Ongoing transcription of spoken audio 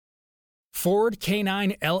Ford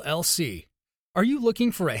Canine LLC. Are you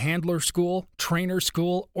looking for a handler school, trainer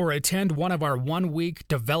school, or attend one of our one-week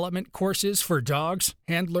development courses for dogs,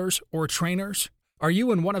 handlers, or trainers? Are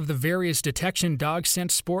you in one of the various detection dog scent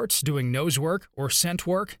sports doing nose work or scent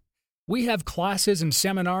work? We have classes and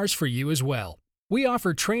seminars for you as well. We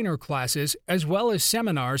offer trainer classes as well as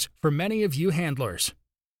seminars for many of you handlers.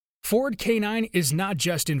 Ford Canine is not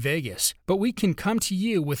just in Vegas, but we can come to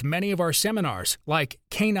you with many of our seminars like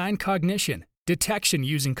Canine Cognition, Detection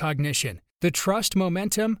Using Cognition, the Trust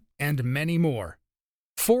Momentum, and many more.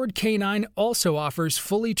 Ford Canine also offers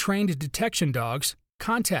fully trained detection dogs.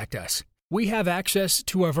 Contact us. We have access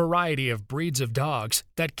to a variety of breeds of dogs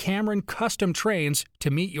that Cameron custom trains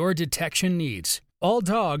to meet your detection needs. All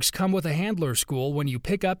dogs come with a handler school when you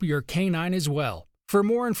pick up your canine as well. For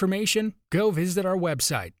more information, go visit our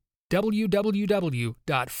website,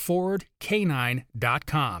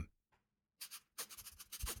 www.fordcanine.com.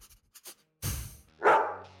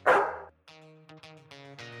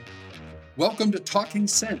 Welcome to Talking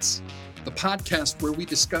Sense, the podcast where we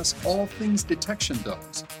discuss all things detection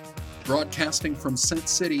dogs. Broadcasting from Scent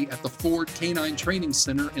City at the Ford Canine Training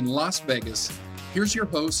Center in Las Vegas, here's your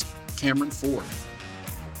host, Cameron Ford.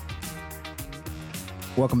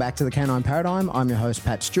 Welcome back to the Canine Paradigm. I'm your host,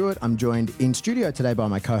 Pat Stewart. I'm joined in studio today by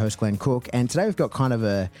my co-host, Glenn Cook. And today we've got kind of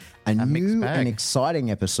a new and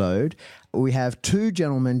exciting episode. We have two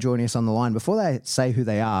gentlemen joining us on the line. Before they say who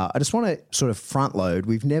they are, I just want to sort of front load.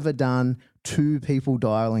 We've never done two people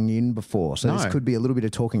dialing in before. So this could be a little bit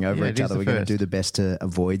of talking over each other. We're going to do the best to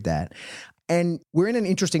avoid that. And we're in an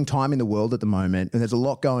interesting time in the world at the moment, and there's a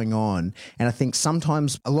lot going on. And I think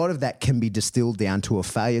sometimes a lot of that can be distilled down to a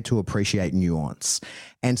failure to appreciate nuance.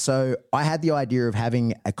 And so I had the idea of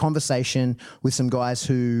having a conversation with some guys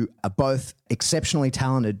who are both exceptionally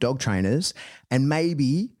talented dog trainers and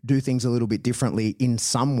maybe do things a little bit differently in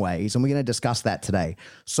some ways. And we're going to discuss that today.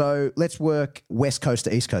 So let's work West Coast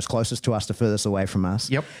to East Coast, closest to us to furthest away from us.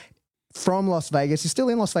 Yep. From Las Vegas. You're still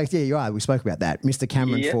in Las Vegas. Yeah, you are. We spoke about that. Mr.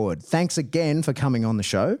 Cameron Ford. Thanks again for coming on the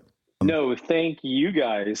show. No, thank you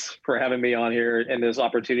guys for having me on here and this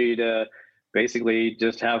opportunity to basically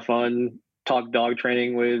just have fun, talk dog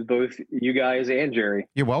training with both you guys and Jerry.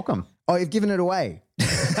 You're welcome. Oh, you've given it away.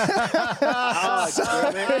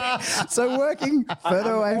 So working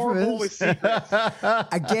further away from us.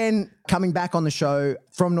 Again, coming back on the show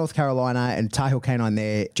from North Carolina and Tar Heel Canine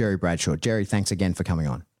there, Jerry Bradshaw. Jerry, thanks again for coming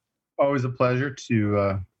on. Always a pleasure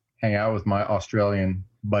to hang out with my Australian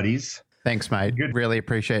buddies. Thanks, mate. Good. Really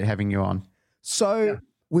appreciate having you on. So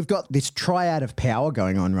we've got this triad of power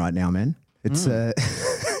going on right now, man. It's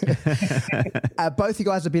both you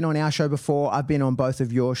guys have been on our show before. I've been on both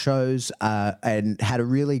of your shows and had a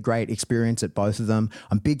really great experience at both of them.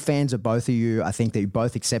 I'm big fans of both of you. I think that you're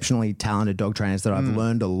both exceptionally talented dog trainers that I've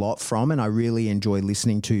learned a lot from, and I really enjoy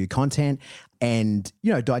listening to your content and,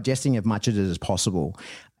 you know, digesting as much of it as possible.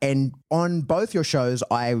 And on both your shows,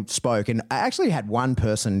 I spoke, and I actually had one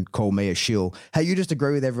person call me a shill. Hey, you just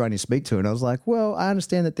agree with everyone you speak to. And I was like, well, I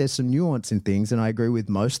understand that there's some nuance in things, and I agree with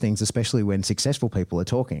most things, especially when successful people are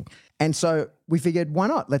talking. And so we figured, why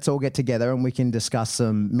not? Let's all get together and we can discuss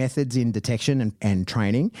some methods in detection and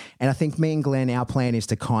training. And I think me and Glenn, our plan is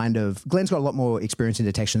to Glenn's got a lot more experience in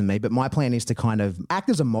detection than me, but my plan is to kind of act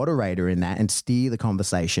as a moderator in that and steer the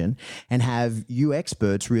conversation and have you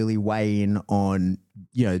experts really weigh in on,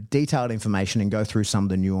 you know, detailed information and go through some of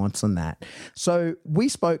the nuance on that. So we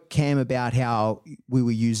spoke, Cam, about how we were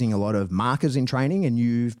using a lot of markers in training, and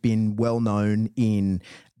you've been well known in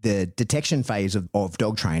the detection phase of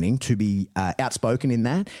dog training to be outspoken in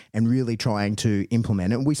that and really trying to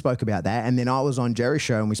implement it. And we spoke about that. And then I was on Jerry's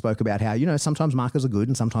show and we spoke about how, you know, sometimes markers are good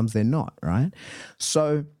and sometimes they're not, right?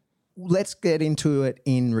 So let's get into it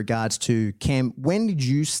in regards to, Cam, when did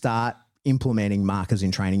you start implementing markers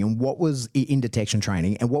in training, and what was in detection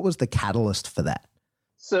training, and what was the catalyst for that?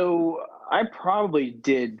 So I probably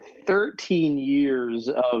did 13 years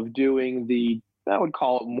of doing I would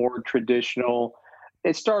call it more traditional.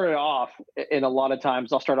 It started off, and a lot of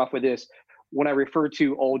times I'll start off with this. When I refer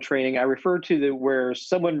to old training, I refer to where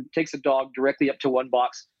someone takes a dog directly up to one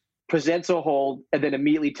box, presents a hold, and then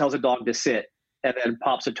immediately tells a dog to sit, and then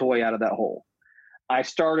pops a toy out of that hole. I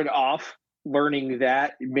started off learning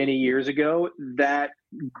that many years ago. That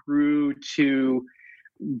grew to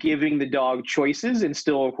giving the dog choices and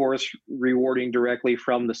still, of course, rewarding directly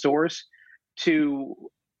from the source. To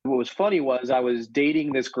what was funny was I was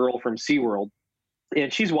dating this girl from SeaWorld,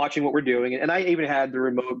 and she's watching what we're doing. And I even had the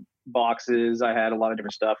remote boxes. I had a lot of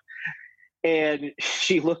different stuff. And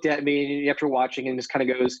she looked at me after watching and just kind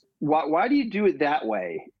of goes, why do you do it that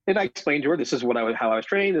way? And I explained to her, this is how I was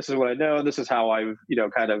trained. This is what I know. This is how I've,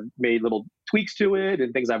 kind of made little tweaks to it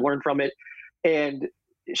and things I've learned from it. And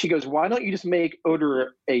she goes, why don't you just make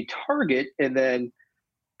odor a target and then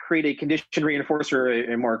create a condition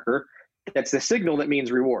reinforcer, a marker that's the signal that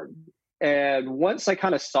means reward. And once I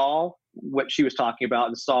kind of saw what she was talking about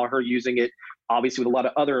and saw her using it, obviously with a lot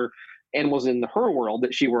of other animals in her world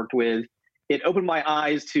that she worked with, it opened my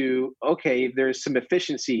eyes to, okay, there's some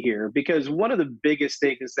efficiency here. Because one of the biggest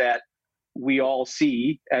things that we all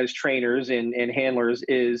see as trainers and handlers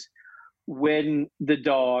is when the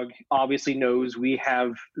dog obviously knows we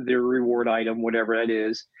have their reward item, whatever that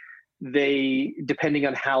is, they, depending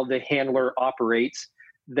on how the handler operates,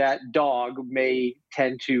 that dog may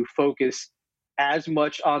tend to focus as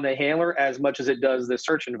much on the handler as much as it does the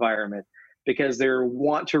search environment, because they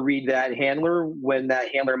want to read that handler when that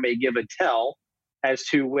handler may give a tell as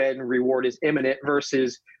to when reward is imminent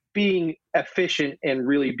versus being efficient and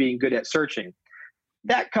really being good at searching.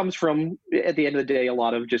 That comes from, at the end of the day, a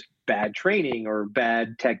lot of just bad training or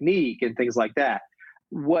bad technique and things like that.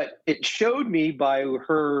 What it showed me by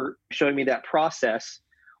her showing me that process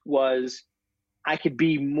was I could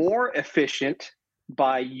be more efficient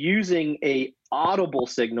by using a audible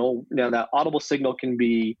signal. Now that audible signal can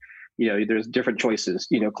be, there's different choices,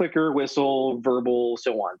 clicker, whistle, verbal,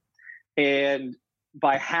 so on. And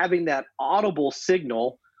by having that audible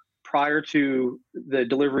signal prior to the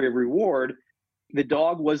delivery of reward, the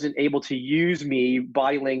dog wasn't able to use me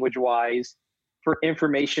body language wise for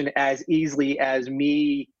information as easily as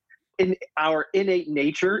me. In our innate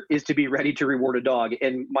nature is to be ready to reward a dog.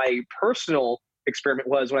 And my personal experiment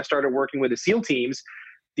was when I started working with the SEAL teams,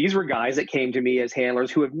 these were guys that came to me as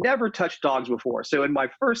handlers who have never touched dogs before. So in my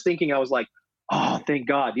first thinking, I was like, oh, thank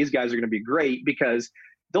God, these guys are going to be great because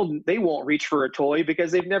they won't reach for a toy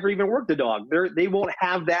because they've never even worked a dog. They won't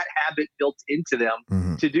have that habit built into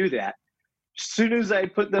them to do that. As soon as I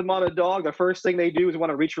put them on a dog, the first thing they do is want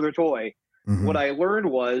to reach for their toy. What I learned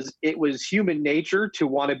was it was human nature to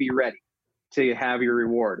want to be ready to have your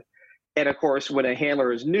reward. And of course, when a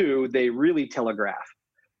handler is new, they really telegraph.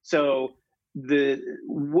 So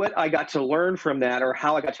what I got to learn from that, or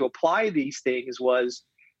how I got to apply these things, was,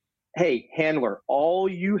 hey, handler, all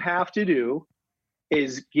you have to do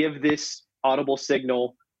is give this audible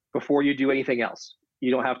signal before you do anything else.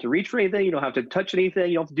 You don't have to reach for anything. You don't have to touch anything.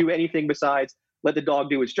 You don't have to do anything besides let the dog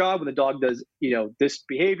do its job. When the dog does, this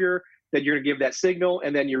behavior, then you're going to give that signal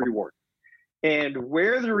and then your reward. And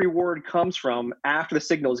where the reward comes from after the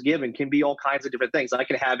signal is given can be all kinds of different things. I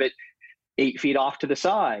can have it 8 feet off to the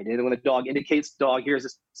side. And when the dog indicates the dog here's a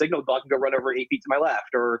signal, the dog can go run over 8 feet to my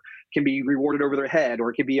left, or can be rewarded over their head,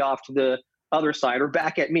 or it can be off to the other side or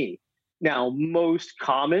back at me. Now, most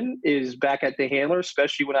common is back at the handler,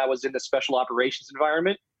 especially when I was in the special operations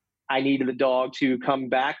environment. I needed the dog to come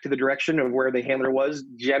back to the direction of where the handler was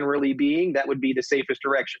generally being. That would be the safest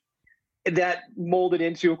direction. That molded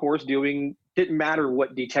into, of course, didn't matter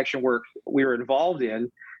what detection work we were involved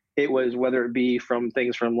in. It was whether it be from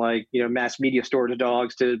things from like, mass media storage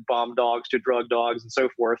dogs to bomb dogs to drug dogs and so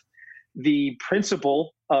forth. The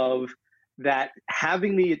principle of that,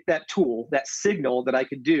 having that tool, that signal that I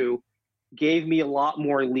could do, gave me a lot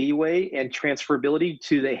more leeway and transferability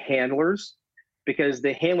to the handlers, because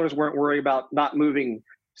the handlers weren't worried about not moving,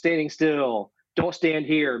 standing still, don't stand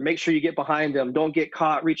here, make sure you get behind them, don't get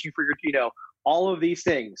caught reaching for your, all of these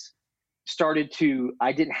things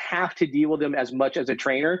I didn't have to deal with them as much as a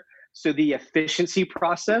trainer. So the efficiency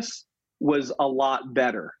process was a lot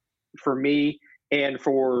better for me and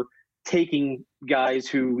for taking guys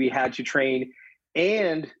who we had to train.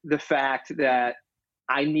 And the fact that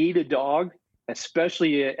I need a dog,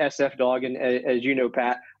 especially a SF dog, and as you know,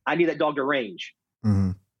 Pat, I need that dog to range.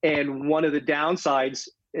 And one of the downsides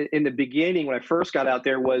in the beginning when I first got out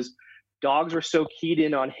there was dogs were so keyed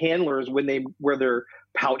in on handlers where their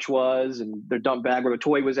pouch was and their dump bag where the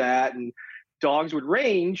toy was at, and dogs would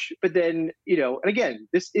range. But then, and again,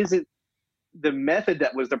 this isn't the method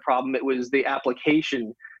that was the problem. It was the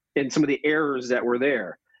application and some of the errors that were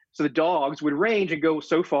there. So the dogs would range and go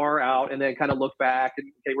so far out and then kind of look back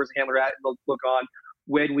and, okay, where's the handler at? And look on.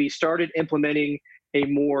 When we started implementing a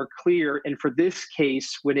more clear, and for this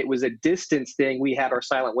case, when it was a distance thing, we had our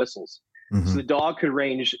silent whistles. So the dog could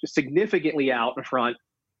range significantly out in front,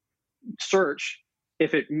 search.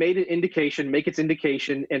 If it made an indication, make its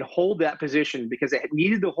indication and hold that position, because it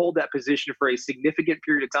needed to hold that position for a significant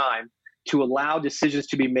period of time to allow decisions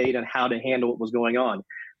to be made on how to handle what was going on.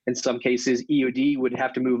 In some cases, EOD would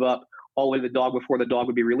have to move up all the way to the dog before the dog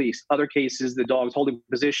would be released. Other cases, the dog's holding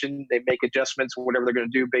position, they make adjustments or whatever they're going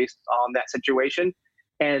to do based on that situation.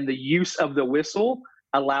 And the use of the whistle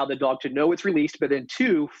allowed the dog to know it's released, but then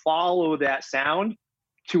two, follow that sound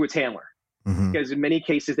to its handler. Mm-hmm. Because in many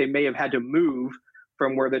cases, they may have had to move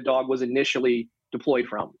from where the dog was initially deployed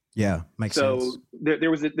from. Yeah, makes sense. So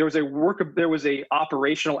there was a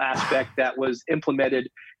operational aspect that was implemented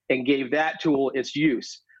and gave that tool its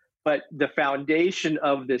use. But the foundation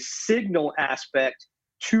of the signal aspect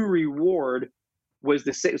to reward was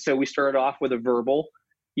so we started off with a verbal.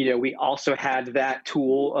 We also had that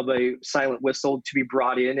tool of a silent whistle to be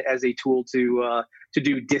brought in as a tool to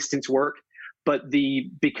do distance work. But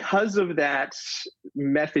because of that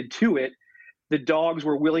method to it, the dogs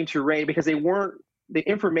were willing to rein because there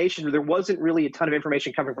wasn't really a ton of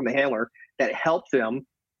information coming from the handler that helped them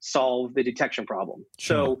solve the detection problem.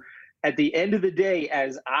 Sure. So at the end of the day,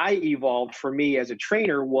 as I evolved for me as a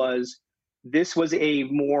trainer, this was a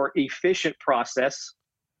more efficient process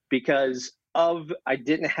because I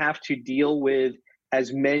didn't have to deal with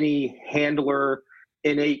as many handler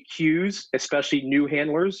innate cues, especially new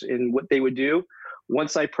handlers and what they would do.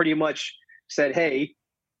 Once I pretty much said, hey,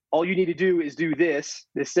 all you need to do is do this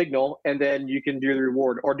signal, and then you can do the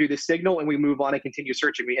reward, or do the signal and we move on and continue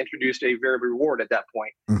searching. We introduced a variable reward at that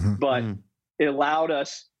point, Mm-hmm. but it allowed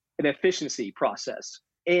us an efficiency process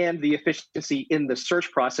and the efficiency in the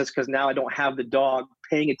search process, because now I don't have the dog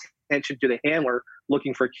paying attention to the handler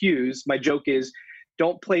looking for cues. My joke is,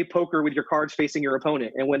 don't play poker with your cards facing your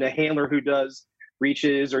opponent. And when a handler who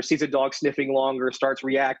reaches or sees a dog sniffing longer, starts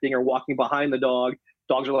reacting or walking behind the dog,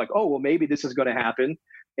 dogs are like, oh, well, maybe this is going to happen.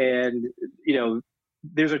 And,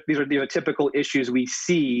 these are typical issues we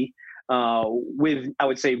see with, I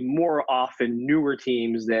would say, more often newer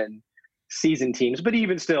teams than seasoned teams. But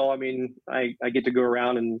even still, I mean, I get to go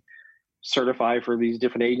around and certify for these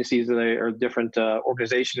different agencies or different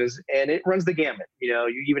organizations, and it runs the gamut.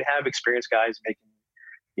 You even have experienced guys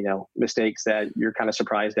making, mistakes that you're kind of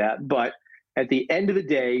surprised at. But at the end of the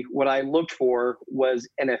day, what I looked for was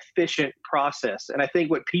an efficient process. And I think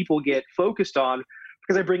what people get focused on,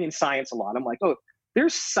 because I bring in science a lot, I'm like, oh,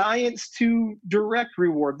 there's science to direct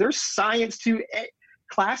reward. There's science to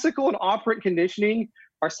classical and operant conditioning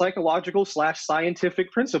are psychological /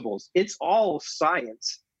 scientific principles. It's all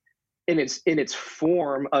science in its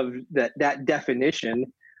form of that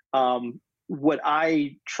definition. What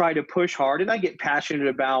I try to push hard, and I get passionate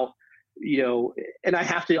about, and I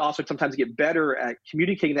have to also sometimes get better at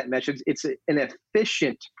communicating that message. It's an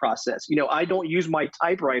efficient process. I don't use my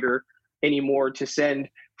typewriter anymore to send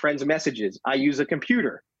friends messages. I use a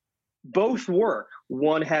computer. Both work.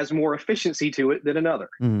 One has more efficiency to it than another.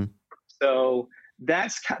 Mm-hmm. So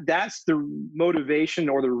that's the motivation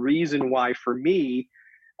or the reason why for me,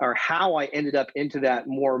 or how I ended up into that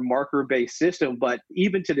more marker-based system. But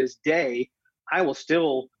even to this day, I will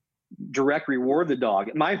still direct reward the dog.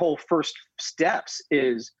 My whole first steps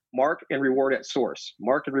is mark and reward at source.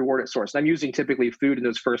 Mark and reward at source. And I'm using typically food in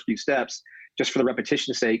those first few steps just for the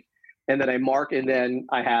repetition's sake. And then I mark, and then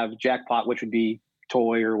I have jackpot, which would be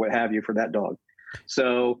toy or what have you for that dog.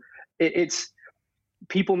 So it's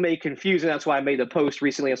people may confuse, and that's why I made a post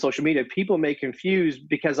recently on social media. People may confuse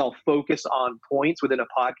because I'll focus on points within a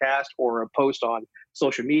podcast or a post on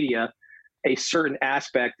social media, a certain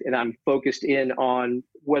aspect, and I'm focused in on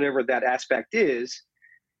whatever that aspect is,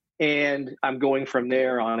 and I'm going from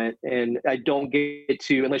there on it. And I don't get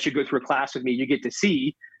to, unless you go through a class with me, you get to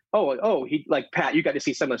see, he, like Pat, you got to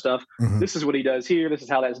see some of the stuff. Mm-hmm. This is what he does here. This is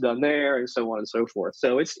how that's done there, and so on and so forth.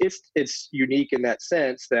 So it's unique in that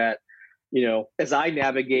sense that, as I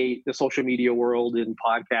navigate the social media world and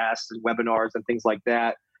podcasts and webinars and things like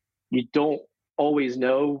that, you don't always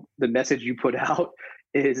know the message you put out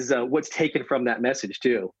is what's taken from that message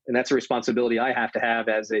too. And that's a responsibility I have to have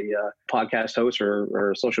as a podcast host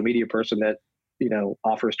or social media person that,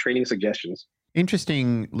 offers training suggestions.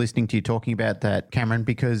 Interesting listening to you talking about that, Cameron,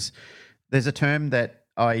 because there's a term that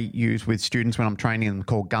I use with students when I'm training them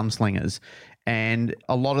called gunslingers. And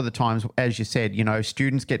a lot of the times, as you said,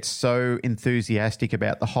 students get so enthusiastic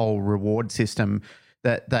about the whole reward system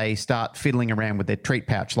that they start fiddling around with their treat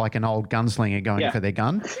pouch like an old gunslinger going for their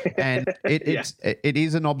gun. And it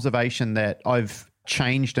is an observation that I've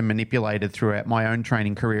changed and manipulated throughout my own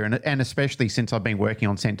training career, and especially since I've been working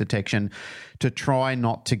on scent detection, to try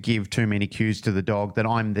not to give too many cues to the dog that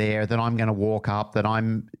I'm there, that I'm going to walk up, that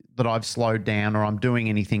I've slowed down, or I'm doing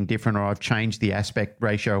anything different, or I've changed the aspect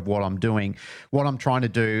ratio of what I'm doing. What I'm trying to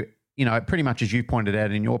do, pretty much as you pointed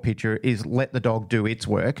out in your picture, is let the dog do its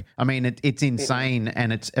work. I mean, it's insane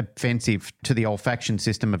and it's offensive to the olfaction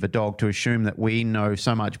system of a dog to assume that we know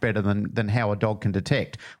so much better than how a dog can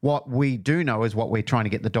detect. What we do know is what we're trying to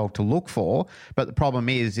get the dog to look for, but the problem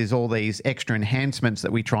is all these extra enhancements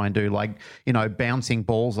that we try and do, like, bouncing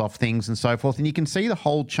balls off things and so forth, and you can see the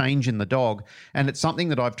whole change in the dog, and it's something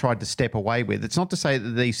that I've tried to step away with. It's not to say that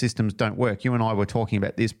these systems don't work. You and I were talking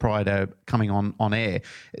about this prior to coming on air.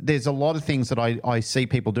 There's a lot of things that I see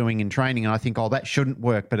people doing in training, and I think, that shouldn't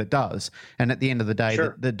work, but it does. And at the end of the day,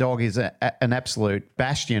 Sure. the dog is an absolute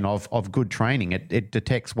bastion of good training. It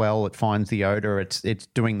detects well, it finds the odor, it's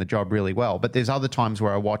doing the job really well. But there's other times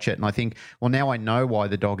where I watch it and I think, well, now I know why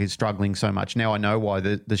the dog is struggling so much. Now I know why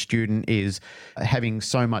the student is having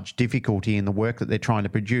so much difficulty in the work that they're trying to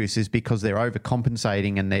produce, is because they're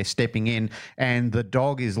overcompensating and they're stepping in, and the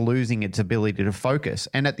dog is losing its ability to focus.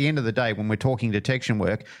 And at the end of the day, when we're talking detection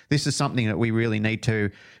work, this is something that we really need to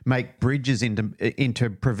make bridges into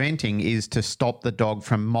preventing, is to stop the dog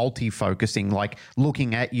from multi-focusing, like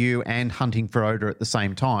looking at you and hunting for odor at the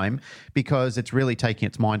same time, because it's really taking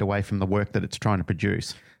its mind away from the work that it's trying to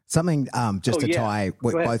produce. Something just to tie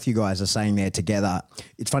what both you guys are saying there together.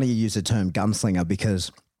 It's funny you use the term gunslinger,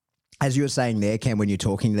 because as you were saying there, Cam, when you're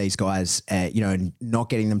talking to these guys, and not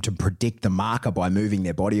getting them to predict the marker by moving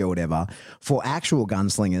their body or whatever, for actual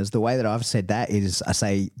gunslingers, the way that I've said that is, I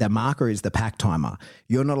say the marker is the pack timer.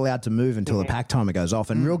 You're not allowed to move until the pack timer goes off.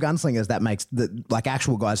 And real gunslingers, that makes like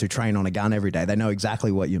actual guys who train on a gun every day, they know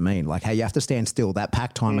exactly what you mean. Like, hey, you have to stand still. That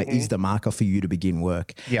pack timer is the marker for you to begin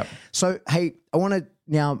work. Yep. So, hey, I want to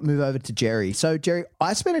now move over to Jerry. So, Jerry,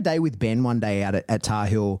 I spent a day with Ben one day out at Tar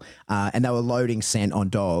Hill, and they were loading scent on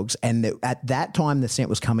dogs. And at that time, the scent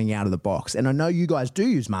was coming out of the box. And I know you guys do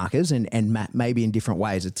use markers, and maybe in different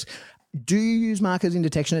ways. Do you use markers in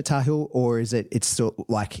detection at Tar Hill, or is it's still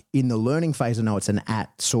like in the learning phase? I know it's an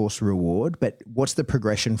at-source reward, but what's the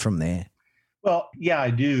progression from there? Well, yeah, I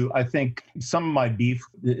do. I think some of my beef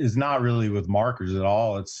is not really with markers at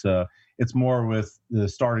all. It's more with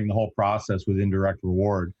starting the whole process with indirect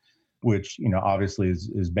reward, which, obviously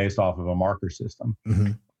is based off of a marker system.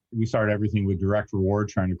 Mm-hmm. We started everything with direct reward,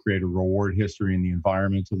 trying to create a reward history in the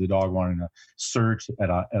environment of the dog, wanting to search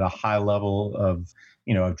at a high level of,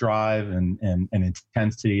 of drive and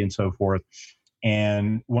intensity and so forth.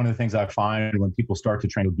 And one of the things I find when people start to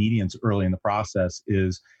train obedience early in the process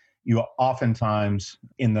is you oftentimes,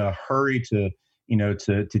 in the hurry to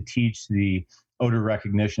teach the odor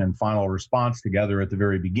recognition and final response together at the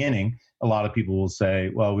very beginning, a lot of people will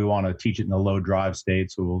say, well, we want to teach it in a low drive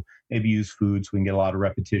state, so we'll maybe use food so we can get a lot of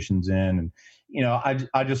repetitions in. And,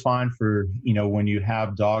 I just find for, when you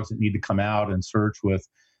have dogs that need to come out and search with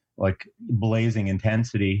like blazing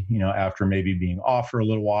intensity, after maybe being off for a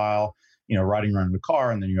little while, riding around in the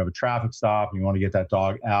car, and then you have a traffic stop and you want to get that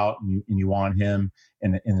dog out, and you want him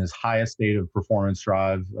in his highest state of performance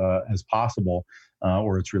drive as possible,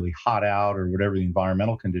 or it's really hot out or whatever the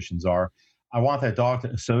environmental conditions are. I want that dog to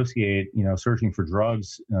associate, searching for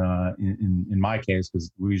drugs, in my case, because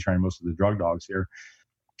we train most of the drug dogs here.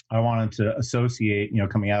 I wanted to associate,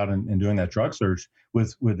 coming out and doing that drug search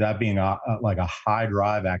with that being like a high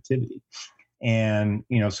drive activity. And,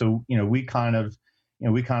 so, we kind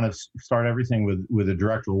of start everything with a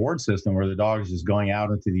direct reward system where the dog is just going out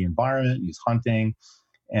into the environment, he's hunting.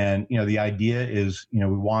 And, the idea is, we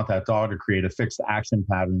want that dog to create a fixed action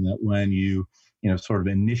pattern that when you sort of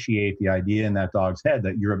initiate the idea in that dog's head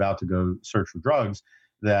that you're about to go search for drugs,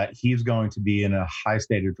 that he's going to be in a high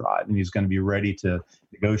state of drive and he's going to be ready to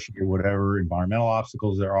negotiate whatever environmental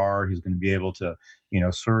obstacles there are. He's going to be able to,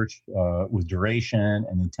 search with duration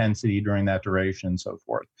and intensity during that duration and so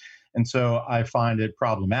forth. And so I find it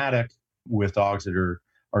problematic with dogs that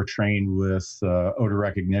are trained with odor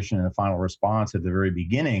recognition and a final response at the very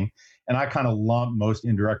beginning. And I kind of lump most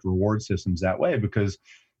indirect reward systems that way, because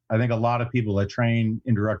I think a lot of people that train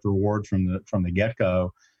indirect reward from the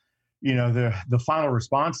get-go, the final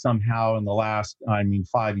response somehow in the last,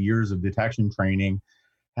 5 years of detection training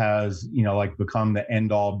has, become the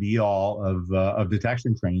end all be all of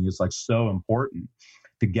detection training. It's like so important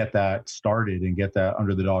to get that started and get that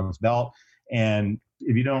under the dog's belt. And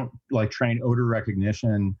if you don't train odor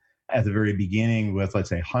recognition at the very beginning with, let's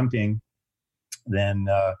say, hunting, then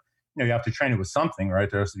you have to train it with something, right?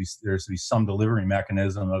 There has to be some delivery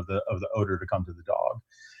mechanism of the odor to come to the dog.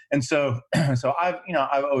 And so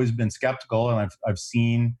I've always been skeptical, and I've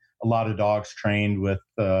seen a lot of dogs trained with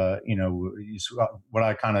what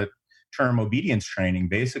I kind of term obedience training.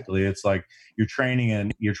 Basically, it's like you're training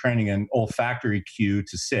an olfactory cue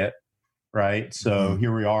to sit, right? So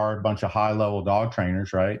here we are, a bunch of high level dog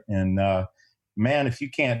trainers, right? And man, if you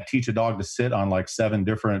can't teach a dog to sit on like 7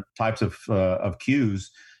 different types of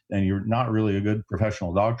cues, then you're not really a good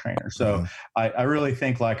professional dog trainer. So I really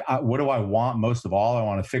think like, what do I want most of all? I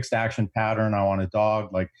want a fixed action pattern. I want a dog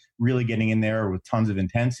like really getting in there with tons of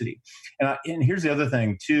intensity. And here's the other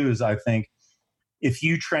thing too, is I think if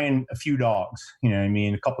you train a few dogs, you know what I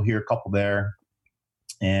mean, a couple here, a couple there,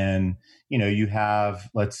 and, you know, you have,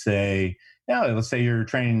 let's say you're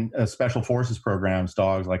training special forces programs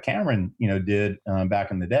dogs like Cameron, you know, did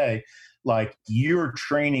back in the day. Like you're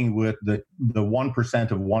training with the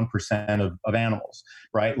 1% of 1% of animals,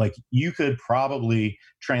 right? Like you could probably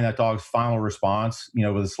train that dog's final response, you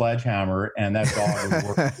know, with a sledgehammer, and that dog would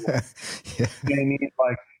work. You know what I mean?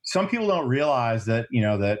 Like some people don't realize that,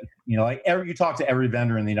 like you talk to every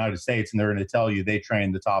vendor in the United States and they're going to tell you they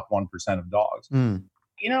train the top 1% of dogs.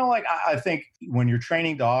 You know, like I think when you're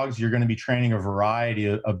training dogs, you're going to be training a variety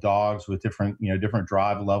of dogs with different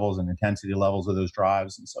drive levels and intensity levels of those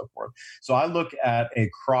drives and so forth. So I look at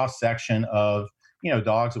a cross section of, you know,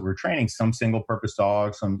 dogs that we're training, some single purpose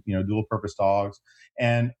dogs, some, you know, dual purpose dogs.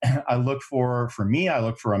 And I look for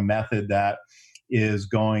a method that is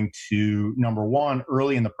going to, number one,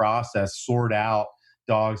 early in the process, sort out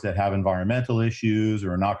dogs that have environmental issues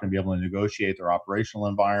or are not going to be able to negotiate their operational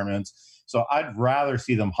environments. So I'd rather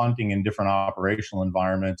see them hunting in different operational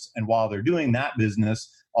environments. And while they're doing that business,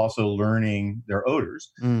 also learning their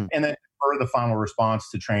odors. And then defer the final response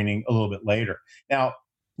to training a little bit later. Now,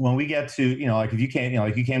 when we get to, you know, like if you came, you know,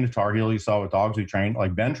 like you came to Tar Heel, you saw what dogs we trained.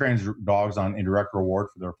 Like Ben trains dogs on indirect reward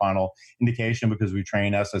for their final indication because we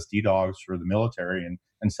train SSD dogs for the military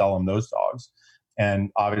and sell them those dogs.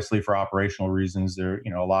 And obviously for operational reasons, there,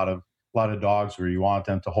 you know, a lot of dogs where you want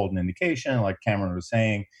them to hold an indication, like Cameron was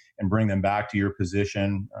saying, and bring them back to your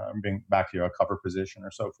position, bring back to your cover position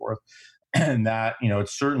or so forth. And that, you know, it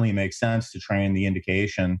certainly makes sense to train the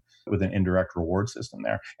indication with an indirect reward system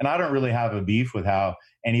there. And I don't really have a beef with how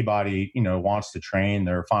anybody, you know, wants to train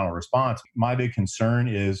their final response. My big concern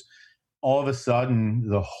is all of a sudden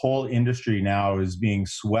the whole industry now is being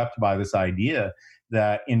swept by this idea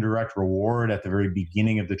that indirect reward at the very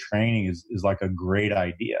beginning of the training is like a great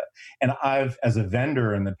idea. And I've, as a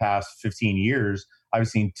vendor in the past 15 years, I've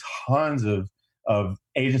seen tons of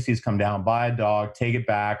agencies come down, buy a dog, take it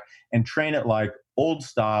back, and train it like old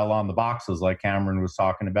style on the boxes, like Cameron was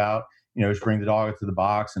talking about. You know, just bring the dog into the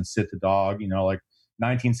box and sit the dog, you know, like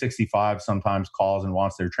 1965 sometimes calls and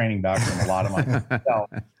wants their training back from a lot of my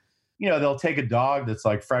you know, they'll take a dog that's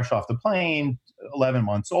like fresh off the plane, 11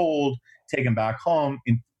 months old, take him back home.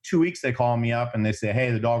 In 2 weeks, they call me up and they say, hey,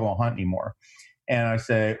 the dog won't hunt anymore. And I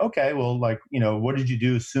say, okay, well, like, you know, what did you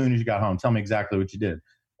do as soon as you got home? Tell me exactly what you did.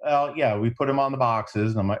 Well, yeah, we put him on the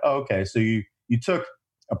boxes. And I'm like, oh, okay, so you took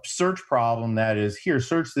a search problem that is, here,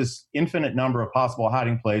 search this infinite number of possible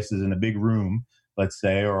hiding places in a big room, let's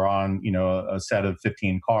say, or on, you know, a set of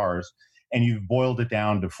 15 cars, and you've boiled it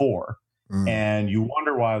down to 4. And you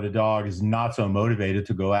wonder why the dog is not so motivated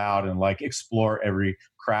to go out and like explore every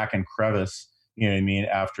crack and crevice, you know what I mean,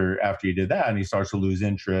 after you did that, and he starts to lose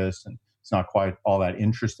interest, and it's not quite all that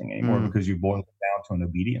interesting anymore because you boiled it down to an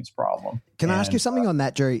obedience problem. Can I ask you something on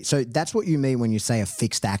that, Jerry? So that's what you mean when you say a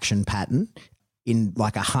fixed action pattern in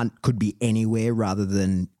like a hunt could be anywhere rather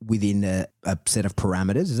than within a set of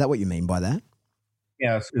parameters. Is that what you mean by that?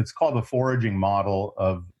 Yeah, it's called the foraging model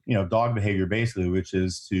of, you know, dog behavior basically, which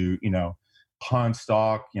is to, you know, hunt,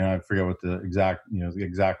 stalk, you know, I forget what the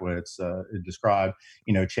exact way it's described,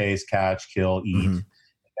 you know, chase, catch, kill, eat. And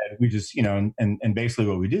we just, you know, and basically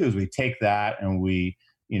what we do is we take that and we,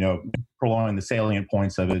 you know, prolong the salient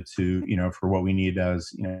points of it to, you know, for what we need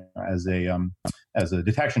as, you know, as a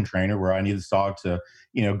detection trainer, where I need this dog to,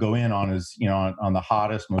 you know, go in on his, you know, on the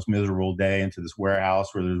hottest, most miserable day into this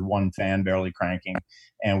warehouse where there's one fan barely cranking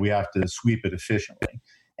and we have to sweep it efficiently.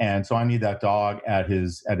 And so I need that dog at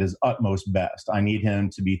his utmost best. I need him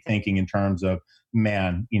to be thinking in terms of,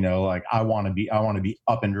 man, you know, like I want to be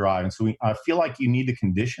up and drive. And so I feel like you need to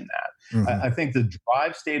condition that. I think the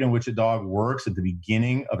drive state in which a dog works at the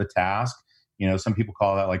beginning of a task, you know, some people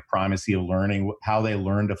call that like primacy of learning, how they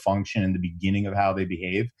learn to function in the beginning of how they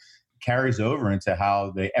behave, carries over into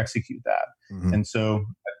how they execute that. And so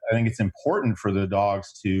I think it's important for the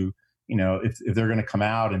dogs to, you know, if they're going to come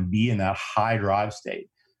out and be in that high drive state,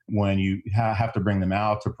 when you have to bring them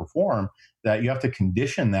out to perform, that you have to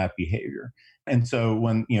condition that behavior. And so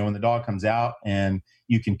when the dog comes out and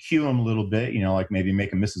you can cue him a little bit, you know, like maybe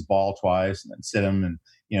make him miss his ball twice and then sit him and,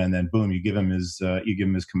 and then boom, you give him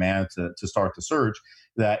his command to start the search.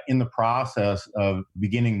 That in the process of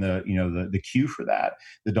beginning the cue for that,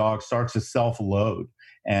 the dog starts to self-load.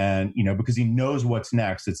 And, because he knows what's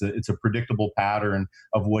next, it's a predictable pattern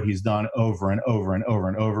of what he's done over and over and over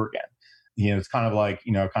and over again. It's kind of like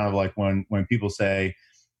when people say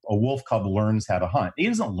a wolf cub learns how to hunt. He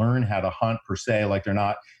doesn't learn how to hunt per se. Like they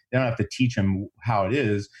don't have to teach him how it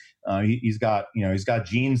is. He's got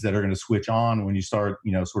genes that are going to switch on when you start,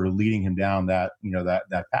 sort of leading him down that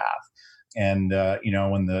path. And,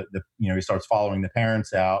 when he starts following the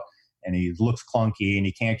parents out, and he looks clunky and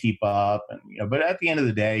he can't keep up, and but at the end of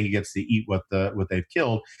the day, he gets to eat what they've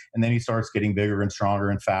killed, and then he starts getting bigger and stronger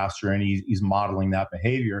and faster, and he's modeling that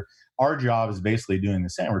behavior. Our job is basically doing the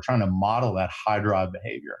same. We're trying to model that high drive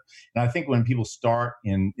behavior. And I think when people start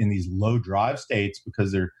in these low drive states,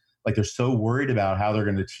 because they're so worried about how they're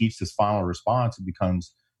going to teach this final response, it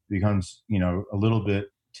becomes a little bit,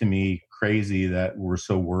 to me, crazy that we're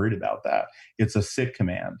so worried about that. It's a sit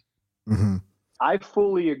command. Mm-hmm. I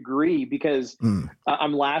fully agree, because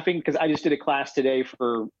I'm laughing because I just did a class today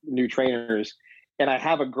for new trainers, and I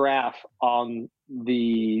have a graph in one of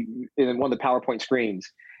the PowerPoint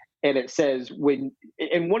screens, and it says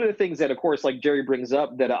and one of the things that, of course, like Jerry brings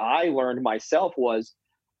up, that I learned myself was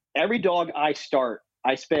every dog I start,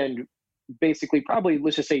 I spend basically probably,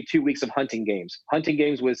 let's just say, 2 weeks of hunting games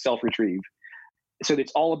with self-retrieve. So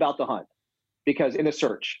it's all about the hunt, because in a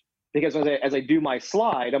search. Because as I do my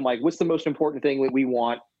slide, I'm like, what's the most important thing that we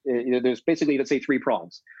want? There's basically, let's say, 3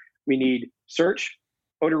 prongs. We need search,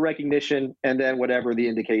 odor recognition, and then whatever the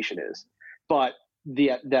indication is. But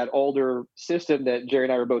that older system that Jerry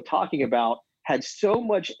and I were both talking about had so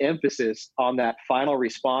much emphasis on that final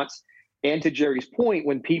response. And to Jerry's point,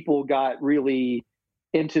 when people got really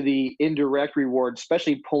into the indirect reward,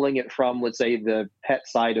 especially pulling it from, let's say, the pet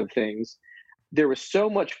side of things, there was so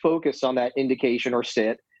much focus on that indication or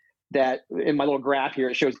sit, that in my little graph here,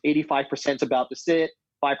 it shows 85% about the sit,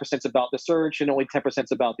 5% about the search, and only 10%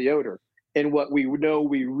 about the odor. And what we know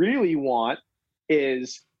we really want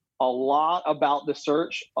is a lot about the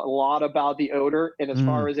search, a lot about the odor. And as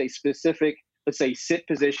far as a specific, let's say, sit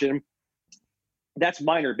position, that's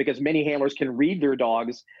minor, because many handlers can read their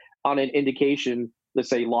dogs on an indication, let's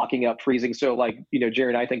say locking up, freezing. So like,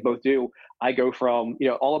 Jerry and I think both do. I go from,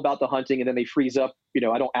 all about the hunting, and then they freeze up. I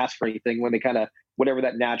don't ask for anything when they kind of, whatever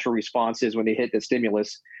that natural response is when they hit the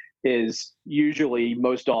stimulus, is usually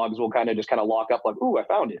most dogs will kind of lock up like, ooh, I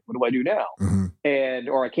found it. What do I do now? Mm-hmm.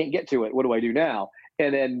 Or I can't get to it. What do I do now?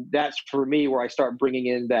 And then that's for me where I start bringing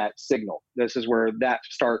in that signal. This is where that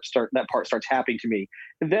that part starts happening to me.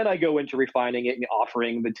 And then I go into refining it and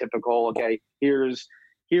offering the typical, okay, here's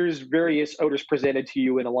various odors presented to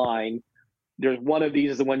you in a line. There's one of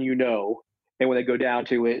these is the one and when they go down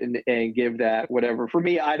to it and give that whatever. For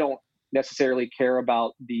me, I don't necessarily care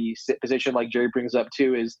about the sit position, like Jerry brings up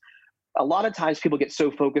too, is a lot of times people get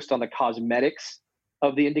so focused on the cosmetics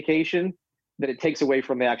of the indication that it takes away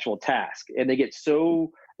from the actual task. And they get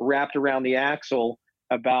so wrapped around the axle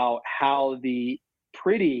about how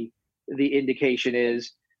pretty the indication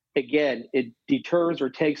is. Again, it deters or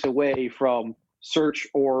takes away from search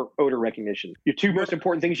or odor recognition. Your 2 most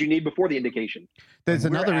important things you need before the indication. There's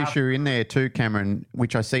another issue in there too, Cameron,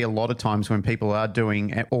 which I see a lot of times when people are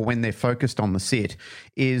doing, or when they're focused on the sit,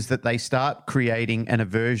 is that they start creating an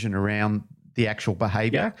aversion around the actual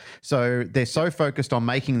behavior. Yeah. So they're so focused on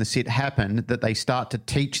making the sit happen that they start to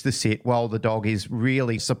teach the sit while the dog is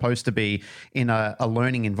really supposed to be in a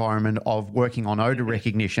learning environment of working on odor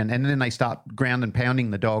recognition. And then they start ground and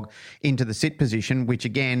pounding the dog into the sit position, which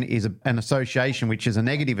again is an association, which is a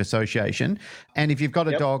negative association. And if you've got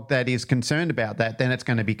a dog that is concerned about that, then it's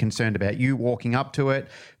going to be concerned about you walking up to it,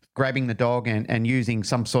 grabbing the dog and using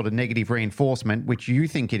some sort of negative reinforcement, which you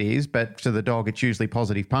think it is, but to the dog it's usually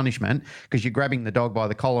positive punishment, because you're grabbing the dog by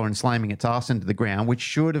the collar and slamming its ass into the ground, which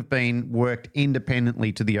should have been worked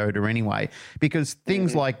independently to the odor anyway. Because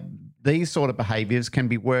things like these sort of behaviors can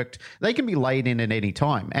be worked, they can be laid in at any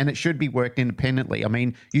time, and it should be worked independently. I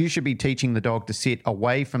mean, you should be teaching the dog to sit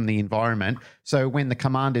away from the environment, so when the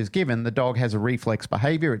command is given, the dog has a reflex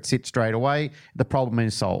behavior, it sits straight away, the problem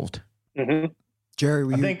is solved. Mm-hmm. Jerry,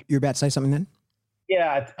 you're about to say something then?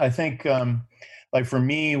 Yeah, I think like for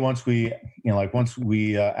me, once we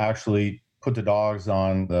actually put the dogs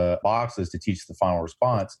on the boxes to teach the final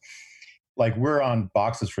response, like we're on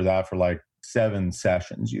boxes for that for like 7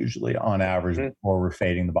 sessions usually on average before we're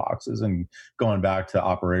fading the boxes and going back to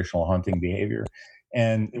operational hunting behavior.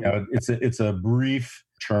 And it's a brief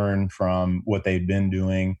churn from what they've been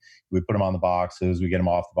doing. We put them on the boxes, we get them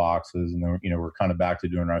off the boxes, and then we're kind of back to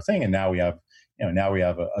doing our thing. And now we have now we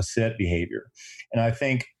have a sit behavior. And I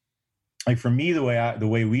think, like for me, the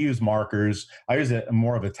way we use markers, I use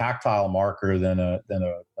more of a tactile marker than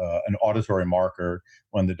an auditory marker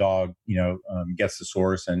when the dog gets the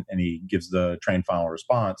source and he gives the trained final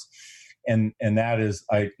response. And that is,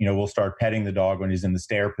 we'll start petting the dog when he's in the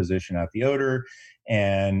stare position at the odor.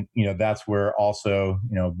 And, that's where also,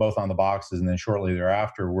 both on the boxes and then shortly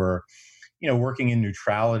thereafter, we're, working in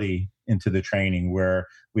neutrality into the training where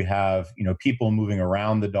we have, people moving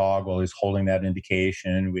around the dog while he's holding that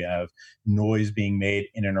indication. We have noise being made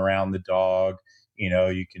in and around the dog.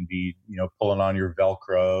 You can be, pulling on your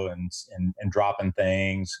Velcro and dropping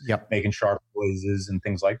things, making sharp noises and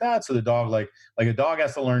things like that. So the dog, like a dog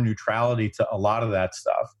has to learn neutrality to a lot of that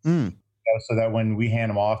stuff. So that when we hand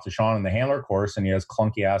him off to Sean in the handler course and he has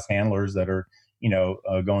clunky ass handlers that are,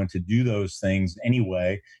 going to do those things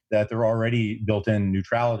anyway, that they're already built in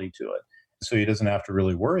neutrality to it. So he doesn't have to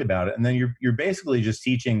really worry about it. And then you're basically just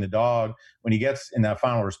teaching the dog when he gets in that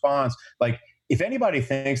final response, like, if anybody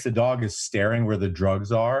thinks the dog is staring where the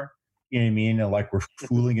drugs are, you know what I mean? And like we're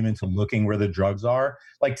fooling him into looking where the drugs are.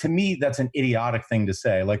 Like, to me, that's an idiotic thing to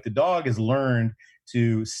say. Like, the dog has learned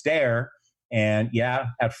to stare. And yeah,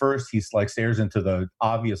 at first he's like stares into the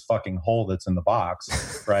obvious fucking hole that's in the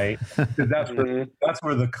box, right? Because that's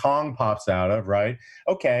where the Kong pops out of, right?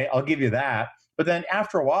 Okay, I'll give you that. But then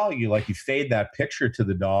after a while, you fade that picture to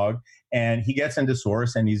the dog and he gets into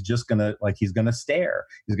source and he's just he's going to stare.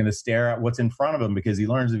 He's going to stare at what's in front of him because he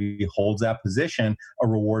learns if he holds that position, a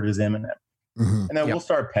reward is imminent. And then we'll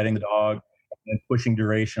start petting the dog and pushing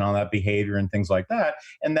duration on that behavior and things like that.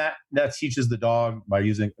 And that teaches the dog by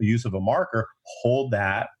using use of a marker, hold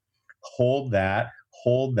that. And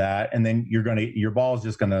then your ball is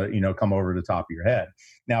just going to, come over the top of your head.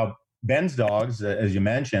 Now, Ben's dogs, as you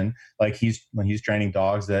mentioned, when he's training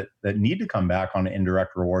dogs that need to come back on an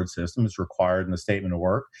indirect reward system, it's required in the statement of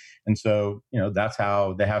work. And so, that's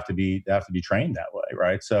how they have to be trained that way.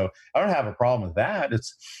 Right. So I don't have a problem with that.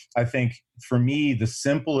 I think for me, the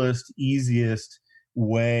simplest, easiest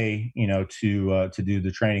way, to do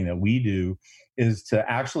the training that we do is to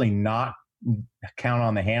actually not count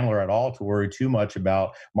on the handler at all to worry too much about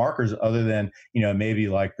markers other than, maybe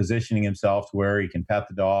like positioning himself to where he can pet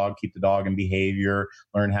the dog, keep the dog in behavior,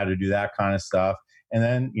 learn how to do that kind of stuff. And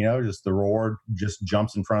then, just the reward just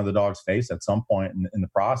jumps in front of the dog's face at some point in the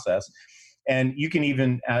process. And you can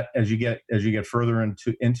even, as you get further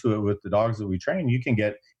into it with the dogs that we train, you can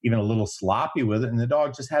get even a little sloppy with it. And the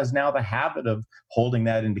dog just has now the habit of holding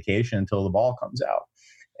that indication until the ball comes out.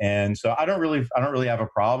 And so I don't really have a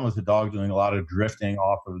problem with the dog doing a lot of drifting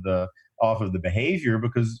off of the behavior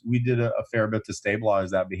because we did a fair bit to stabilize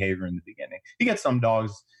that behavior in the beginning. You get some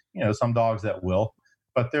dogs that will,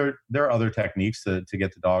 but there are other techniques to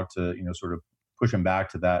get the dog to, sort of push him back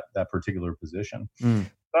to that particular position.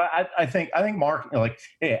 But I think I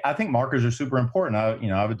think markers are super important. I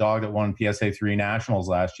have a dog that won PSA 3 nationals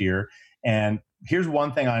last year. And here's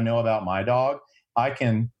one thing I know about my dog. I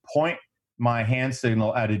can point my hand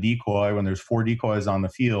signal at a decoy when there's 4 decoys on the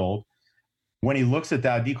field. When he looks at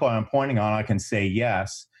that decoy I'm pointing on, I can say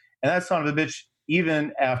yes. And that son of a bitch,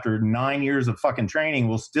 even after 9 years of fucking training,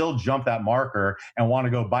 will still jump that marker and want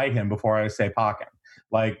to go bite him before I say pocket.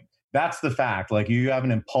 Like, that's the fact. Like, you have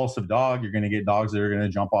an impulsive dog, you're going to get dogs that are going to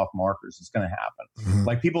jump off markers. It's going to happen.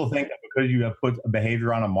 Like, people think that because you have put a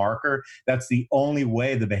behavior on a marker, that's the only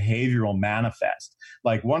way the behavior will manifest.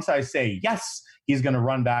 Like, once I say yes, he's going to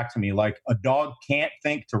run back to me. Like, a dog can't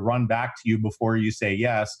think to run back to you before you say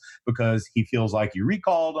yes because he feels like you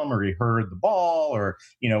recalled him or he heard the ball or,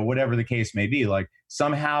 whatever the case may be. Like,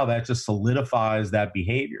 somehow that just solidifies that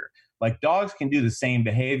behavior. Like, dogs can do the same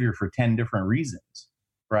behavior for 10 different reasons.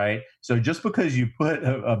 Right. So just because you put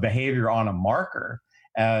a behavior on a marker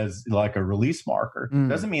as like a release marker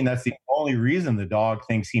doesn't mean that's the only reason the dog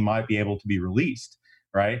thinks he might be able to be released.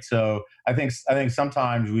 Right. So I think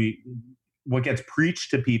sometimes what gets preached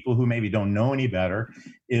to people who maybe don't know any better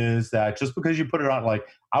is that just because you put it on, like,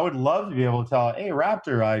 I would love to be able to tell, hey,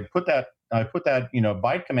 Raptor, I put that,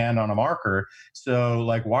 bite command on a marker. So,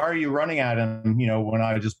 like, why are you running at him, when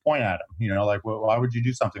I just point at him, why would you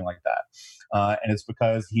do something like that? And it's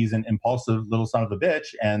because he's an impulsive little son of a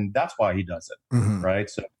bitch, and that's why he does it, right?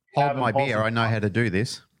 So, hold my beer. I know how to do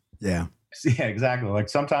this. Yeah. Yeah, exactly. Like,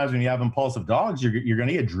 sometimes when you have impulsive dogs, you're going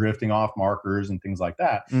to get drifting off markers and things like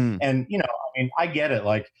that. And, I get it.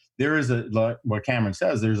 Like, there is like what Cameron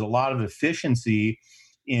says, there's a lot of efficiency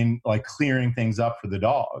in like clearing things up for the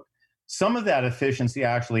dog. Some of that efficiency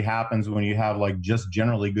actually happens when you have like just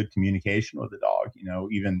generally good communication with the dog,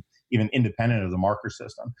 even even independent of the marker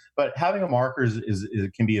system. But having a marker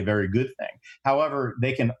can be a very good thing. However,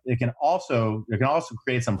 it can also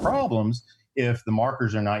create some problems if the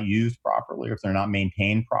markers are not used properly, or if they're not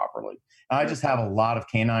maintained properly. I just have a lot of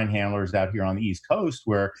canine handlers out here on the East Coast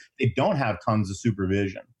where they don't have tons of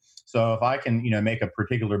supervision. So if I can, make a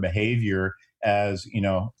particular behavior as,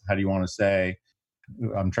 how do you want to say,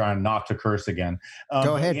 I'm trying not to curse again.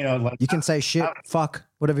 Go ahead. You can say shit, fuck,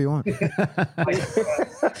 whatever you want. Have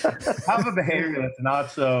a behavior that's not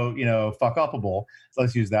so, fuck upable. So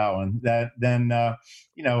let's use that one. Then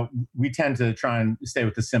we tend to try and stay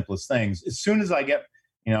with the simplest things. As soon as I get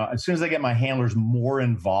my handlers more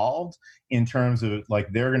involved in terms of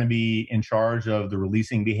like they're going to be in charge of the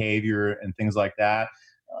releasing behavior and things like that,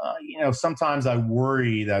 sometimes I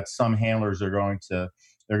worry that some handlers are going to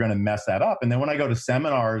mess that up. And then when I go to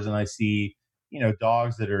seminars and I see,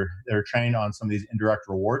 dogs that are trained on some of these indirect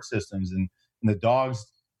reward systems, and the dogs,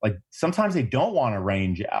 like sometimes they don't want to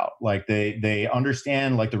range out. Like they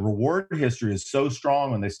understand like the reward history is so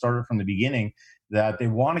strong when they started from the beginning that they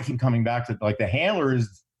want to keep coming back to, like, the handler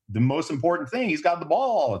is the most important thing. He's got the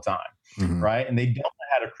ball all the time, right? And they don't know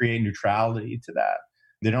how to create neutrality to that.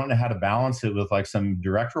 They don't know how to balance it with like some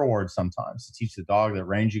direct rewards sometimes to teach the dog that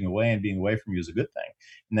ranging away and being away from you is a good thing.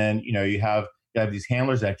 And then, you have these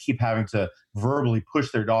handlers that keep having to verbally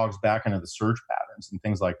push their dogs back into the search patterns and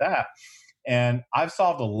things like that. And I've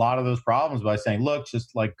solved a lot of those problems by saying, look,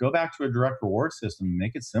 just like go back to a direct reward system and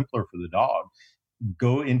make it simpler for the dog.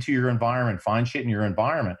 Go into your environment, find shit in your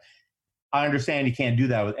environment. I understand you can't do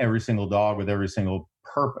that with every single dog with every single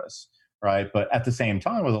purpose, right? But at the same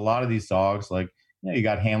time, with a lot of these dogs, like, you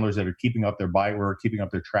got handlers that are keeping up their bite work, keeping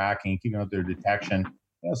up their tracking, keeping up their detection.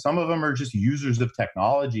 Some of them are just users of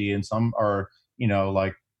technology, and some are,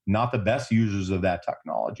 like not the best users of that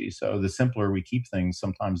technology. So the simpler we keep things,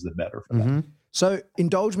 sometimes the better for them. So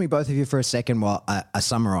indulge me, both of you, for a second while I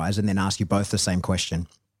summarize and then ask you both the same question.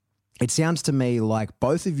 It sounds to me like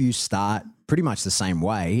both of you start pretty much the same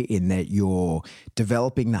way, in that you're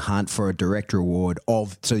developing the hunt for a direct reward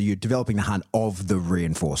so you're developing the hunt of the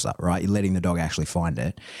reinforcer, right? You're letting the dog actually find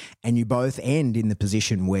it. And you both end in the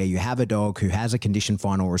position where you have a dog who has a conditioned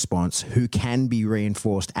final response, who can be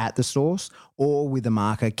reinforced at the source, or with a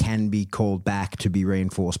marker can be called back to be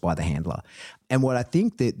reinforced by the handler. And what I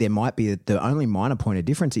think that there might be the only minor point of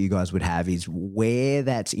difference that you guys would have is where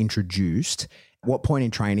that's introduced. What point in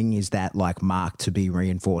training is that like marked to be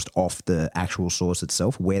reinforced off the actual source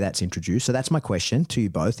itself, where that's introduced? So that's my question to you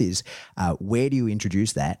both is, where do you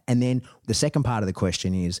introduce that? And then the second part of the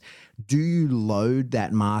question is, do you load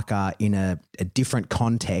that marker in a different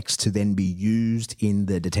context to then be used in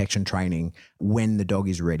the detection training when the dog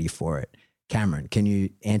is ready for it? Cameron, can you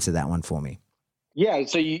answer that one for me? Yeah,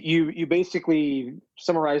 so you basically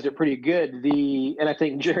summarized it pretty good. And I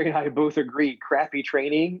think Jerry and I both agree, crappy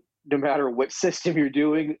training, no matter what system you're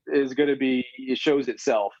doing, is going to be, it shows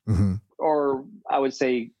itself. Or I would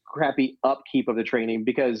say crappy upkeep of the training,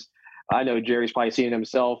 because I know Jerry's probably seen it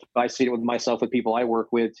himself. I see it with myself, with people I work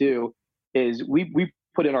with too, is we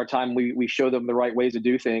put in our time, we show them the right ways to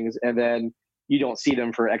do things, and then you don't see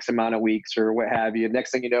them for X amount of weeks or what have you.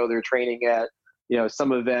 Next thing you know, they're training at,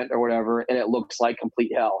 some event or whatever, and it looks like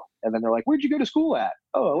complete hell. And then they're like, where'd you go to school at?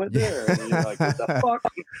 Oh, I went there. And you're like, what the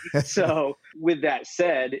fuck? So with that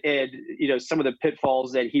said, and, some of the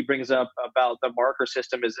pitfalls that he brings up about the marker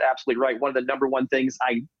system is absolutely right. One of the number one things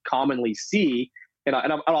I commonly see, and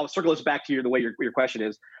I'll circle this back to you the way your question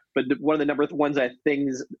is, but one of the number ones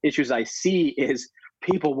issues I see is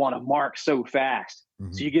people want to mark so fast.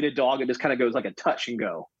 So you get a dog that just kind of goes like a touch and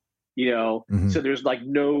go. So there's like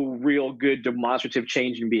no real good demonstrative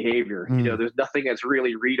change in behavior. There's nothing that's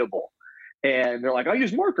really readable. And they're like, I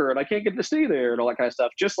use marker and I can't get to stay there and all that kind of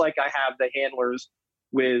stuff. Just like I have the handlers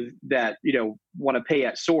with that, want to pay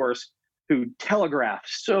at source, who telegraph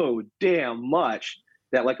so damn much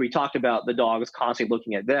that, like we talked about, the dog is constantly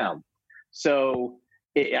looking at them. So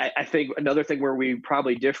I think another thing where we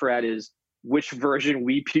probably differ at is which version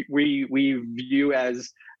we view as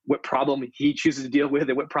what problem he chooses to deal with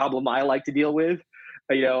and what problem I like to deal with.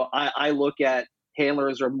 I look at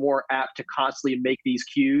handlers are more apt to constantly make these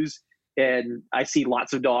cues, and I see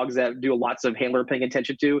lots of dogs that do lots of handler paying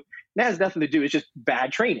attention to. And that has nothing to do. It's just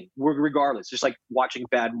bad training, regardless. Just like watching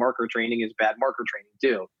bad marker training is bad marker training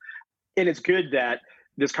too. And it's good that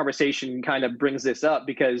this conversation kind of brings this up,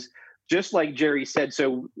 because just like Jerry said,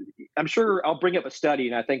 so I'm sure I'll bring up a study,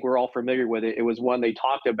 and I think we're all familiar with it. It was one they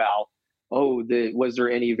talked about, was there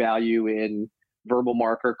any value in verbal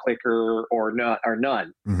marker, clicker, or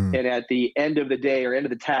none? And at the end of the day, or end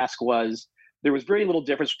of the task, was there was very little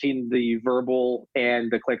difference between the verbal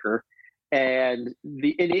and the clicker. And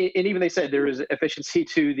even they said there is efficiency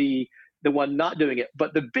to the one not doing it.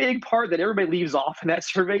 But the big part that everybody leaves off in that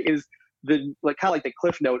survey is the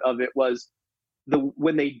cliff note of it was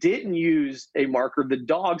when they didn't use a marker, the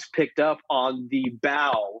dogs picked up on the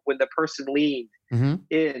bow when the person leaned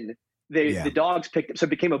in. The dogs picked up, so it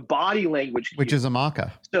became a body language cue. Which is a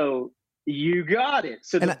marker. So you got it.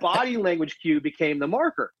 So the body language cue became the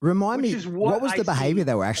marker. Remind me, what was the behavior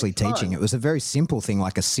they were actually teaching? It was a very simple thing,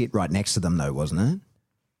 like a sit right next to them, though, wasn't it?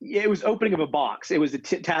 Yeah, it was opening of a box. It was the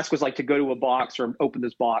task was like to go to a box or open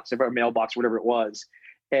this box, or a mailbox, whatever it was.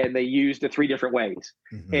 And they used it 3 different ways.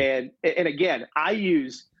 And again, I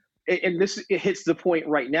use, and this it hits the point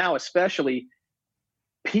right now, especially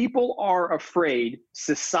people are afraid,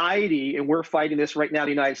 society, and we're fighting this right now in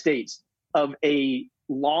the United States, of a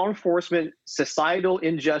law enforcement societal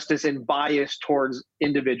injustice and bias towards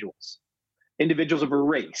individuals of a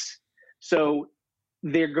race. So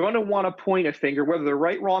they're going to want to point a finger, whether they're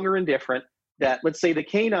right, wrong, or indifferent, that let's say the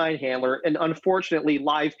canine handler, and unfortunately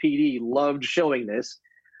Live PD loved showing this,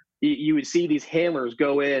 you would see these handlers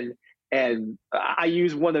go in, and I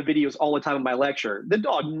use one of the videos all the time in my lecture. The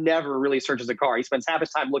dog never really searches a car. He spends half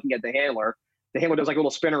his time looking at the handler. The handler does like a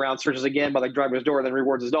little spin around, searches again by the driver's door, then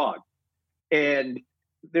rewards his dog. And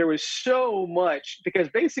there was so much, because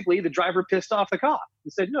basically the driver pissed off the cop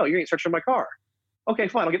and said, no, you ain't searching my car. Okay,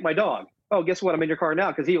 fine, I'll get my dog. Oh, guess what? I'm in your car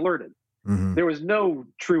now because he alerted. There was no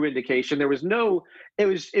true indication. There was no, it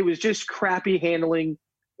was just crappy handling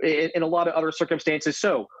in a lot of other circumstances.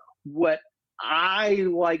 So what I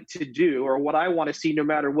like to do, or what I want to see no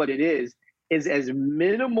matter what it is as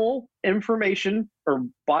minimal information or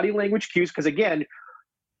body language cues. Because again,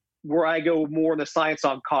 where I go more in the science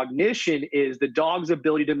on cognition is the dog's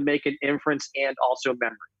ability to make an inference and also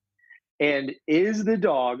memory. And is the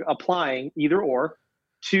dog applying either or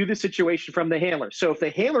to the situation from the handler? So if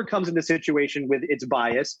the handler comes in the situation with its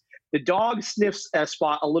bias, the dog sniffs a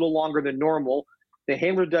spot a little longer than normal, the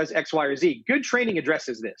handler does X, Y, or Z. Good training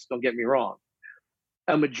addresses this, don't get me wrong.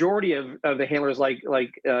 A majority of the handlers, like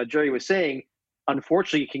Jerry was saying,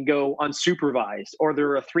 unfortunately can go unsupervised, or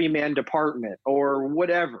they're a 3-man department or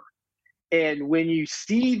whatever. And when you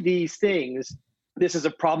see these things, this is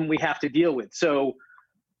a problem we have to deal with. So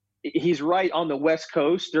he's right. On the West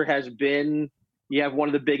Coast, there has been, you have one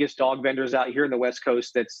of the biggest dog vendors out here in the West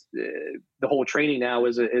Coast. That's the whole training now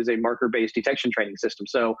is a marker-based detection training system.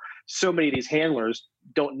 So many of these handlers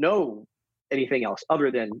don't know anything else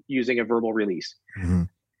other than using a verbal release.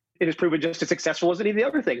 It has proven just as successful as any of the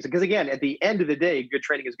other things. Because again, at the end of the day, good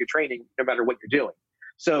training is good training, no matter what you're doing.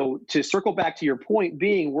 So to circle back to your point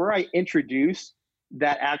being where I introduce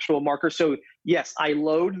that actual marker. So yes, I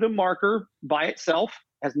load the marker by itself,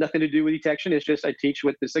 has nothing to do with detection. It's just I teach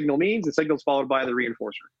what the signal means. The signal is followed by the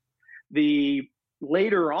reinforcer. The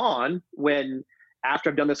later on,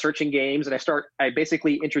 after I've done the searching games and I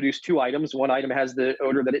basically introduce 2 items. One item has the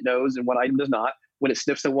odor that it knows and one item does not. When it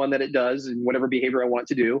sniffs the one that it does and whatever behavior I want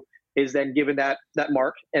it to do is then given that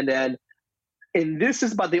mark. And this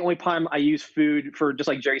is about the only time I use food for, just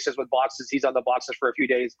like Jerry says with boxes, he's on the boxes for a few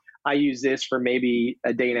days. I use this for maybe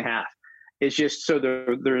a day and a half. It's just so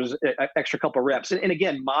there's an extra couple of reps. And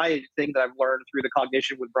again, my thing that I've learned through the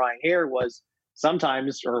cognition with Brian Hare was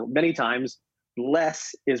sometimes, or many times,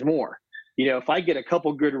 less is more. If I get a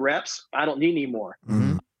couple good reps, I don't need any more.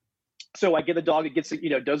 So I get the dog, it gets,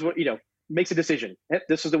 does what, makes a decision. Yep,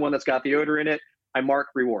 this is the one that's got the odor in it. I mark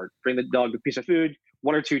reward, bring the dog a piece of food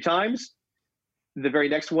 1 or 2 times. The very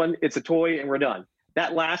next one, it's a toy and we're done.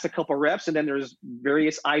 That lasts a couple of reps. And then there's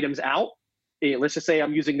various items out. Let's just say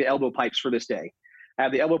I'm using the elbow pipes for this day. I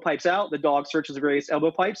have the elbow pipes out. The dog searches the various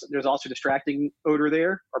elbow pipes. There's also distracting odor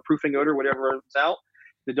there, or proofing odor, whatever is out.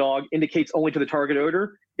 The dog indicates only to the target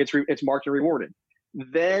odor. It's marked and rewarded.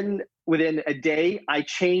 Then within a day, I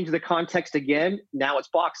change the context again. Now it's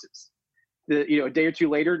boxes. A day or 2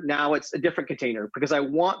 later, now it's a different container, because I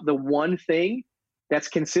want the one thing that's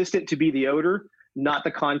consistent to be the odor, not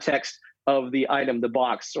the context of the item, the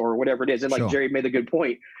box, or whatever it is. And like Jerry made a good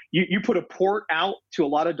point, you put a port out to a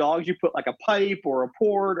lot of dogs, you put like a pipe or a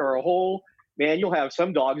port or a hole, man, you'll have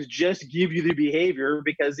some dogs just give you the behavior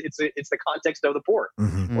because it's the context of the port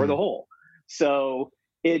or the hole. So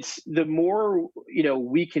it's the more,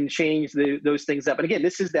 we can change those things up. And again,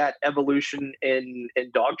 this is that evolution in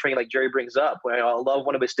dog training, like Jerry brings up. I love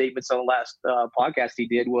one of his statements on the last podcast he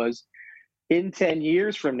did was, in 10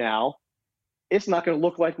 years from now, it's not going to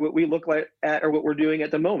look like what we look like at, or what we're doing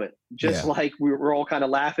at the moment. Just like we're all kind of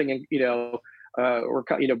laughing and, or,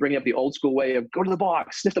 bringing up the old school way of go to the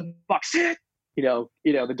box, sniff the box, sit.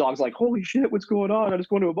 The dog's like, holy shit, what's going on? I just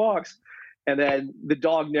go into a box. And then the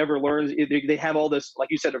dog never learns. They have all this, like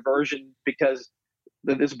you said, aversion because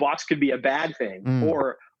this box could be a bad thing.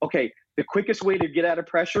 Or, okay, the quickest way to get out of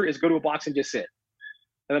pressure is go to a box and just sit.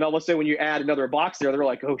 And then all of a sudden when you add another box there, they're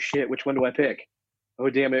like, oh shit, which one do I pick? Oh,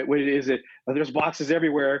 damn it. What is it? Oh, there's boxes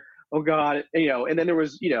everywhere. Oh God. And then there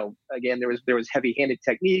was, again, there was heavy-handed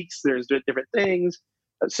techniques. There's different things.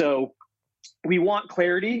 So we want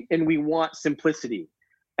clarity and we want simplicity.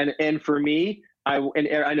 And for me,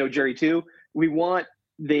 I know Jerry too, we want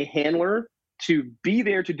the handler to be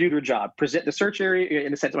there to do their job, present the search area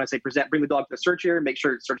in the sense when I say present, bring the dog to the search area, make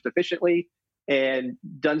sure it's searched efficiently and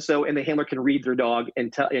done so. And the handler can read their dog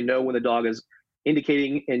and know when the dog is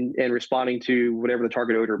indicating and responding to whatever the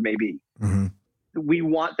target odor may be. Mm-hmm. We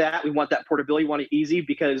want that. We want that portability. We want it easy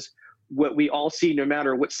because what we all see, no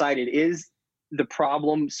matter what side it is, the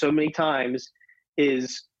problem so many times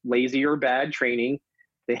is lazy or bad training.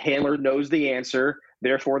 The handler knows the answer.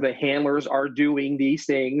 Therefore, the handlers are doing these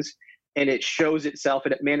things, and it shows itself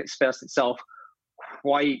and it manifests itself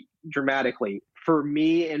quite dramatically. For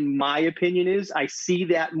me, in my opinion, is I see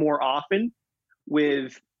that more often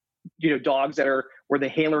with dogs that are where the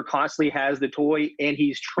handler constantly has the toy and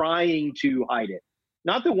he's trying to hide it.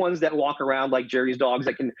 Not the ones that walk around like Jerry's dogs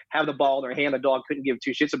that can have the ball in their hand. The dog couldn't give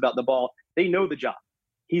two shits about the ball. They know the job.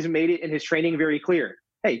 He's made it in his training very clear.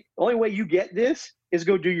 Hey, the only way you get this is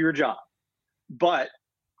go do your job. But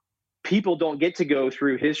people don't get to go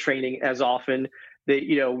through his training as often. That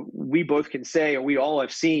we both can say, or we all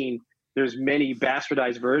have seen, there's many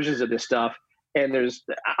bastardized versions of this stuff. And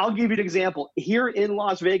I'll give you an example. Here in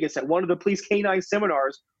Las Vegas at one of the police canine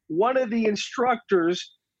seminars, one of the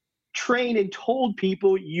instructors trained and told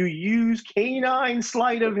people you use canine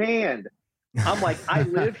sleight of hand. I'm like, I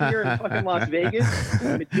live here in fucking Las Vegas,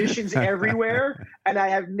 magicians everywhere, and I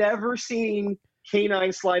have never seen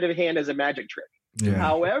canine sleight of hand as a magic trick. Yeah.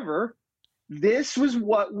 However, this was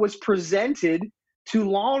what was presented to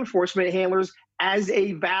law enforcement handlers as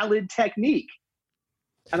a valid technique.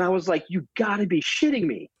 And I was like, you gotta be shitting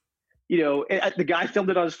me. And the guy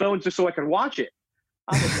filmed it on his phone just so I could watch it.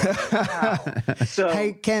 I was like, wow. So,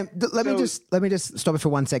 hey, Cam, let me just stop it for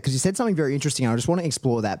 1 sec because you said something very interesting. I just want to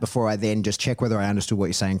explore that before I then just check whether I understood what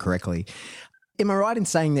you're saying correctly. Am I right in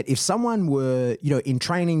saying that if someone were, in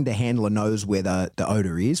training, the handler knows where the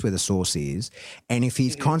odor is, where the source is, and if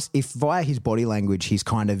he's if via his body language he's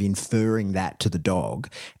kind of inferring that to the dog,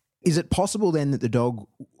 is it possible then that the dog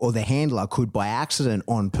or the handler could, by accident,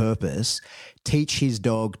 on purpose, teach his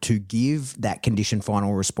dog to give that conditioned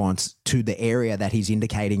final response to the area that he's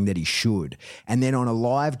indicating that he should? And then on a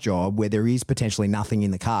live job where there is potentially nothing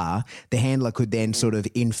in the car, the handler could then sort of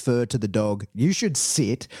infer to the dog, you should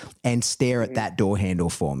sit and stare at that door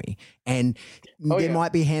handle for me. And there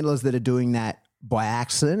might be handlers that are doing that by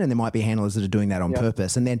accident, and there might be handlers that are doing that on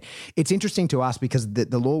purpose. And then it's interesting to us because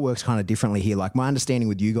the law works kind of differently here. Like my understanding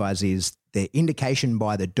with you guys is the indication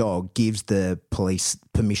by the dog gives the police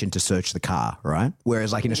permission to search the car, right?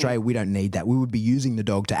 Whereas like in Australia, we don't need that. We would be using the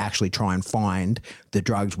dog to actually try and find the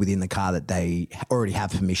drugs within the car that they already have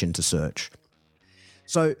permission to search.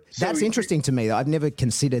 So that's interesting to me. I've never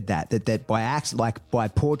considered that by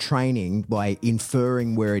poor training, by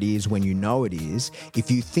inferring where it is when you know it is,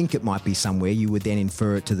 if you think it might be somewhere, you would then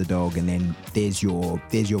infer it to the dog, and then there's your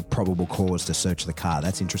probable cause to search the car.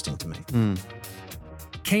 That's interesting to me.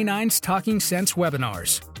 Canine's Talking Sense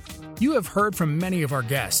webinars. You have heard from many of our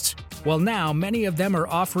guests. Well, now many of them are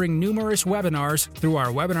offering numerous webinars through our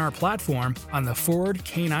webinar platform on the Ford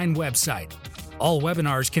Canine website. All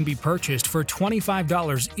webinars can be purchased for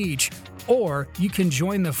 $25 each, or you can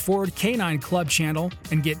join the Ford Canine Club channel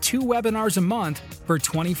and get 2 webinars a month for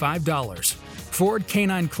 $25. Ford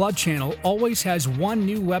Canine Club channel always has one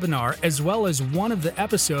new webinar as well as one of the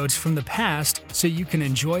episodes from the past so you can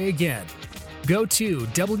enjoy again. Go to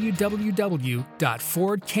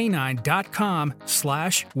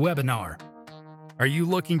www.fordcanine.com/webinar. Are you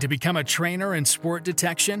looking to become a trainer in sport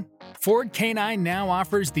detection? Ford Canine now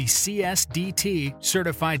offers the CSDT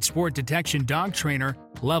Certified Sport Detection Dog Trainer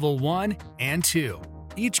Level 1 and 2.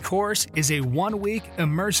 Each course is a 1-week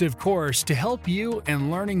immersive course to help you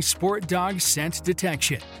in learning sport dog scent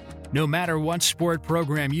detection. No matter what sport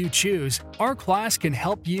program you choose, our class can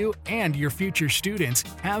help you and your future students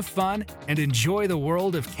have fun and enjoy the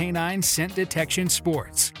world of canine scent detection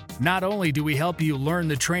sports. Not only do we help you learn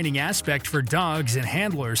the training aspect for dogs and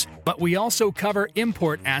handlers, but we also cover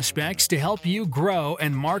import aspects to help you grow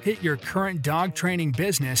and market your current dog training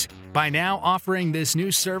business by now offering this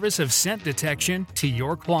new service of scent detection to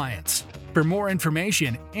your clients. For more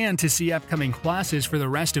information and to see upcoming classes for the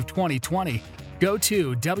rest of 2020, Go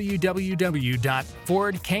to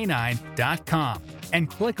www.fordcanine.com and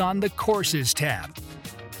click on the Courses tab.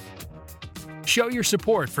 Show your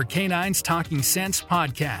support for Canine's Talking Sense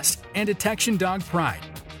podcast and Detection Dog Pride.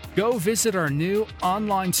 Go visit our new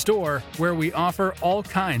online store where we offer all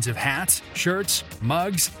kinds of hats, shirts,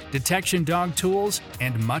 mugs, detection dog tools,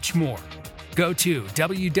 and much more. Go to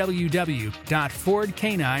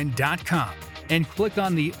www.fordcanine.com and click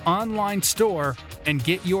on the online store and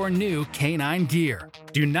get your new canine gear.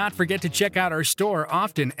 Do not forget to check out our store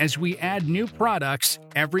often as we add new products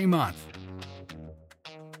every month.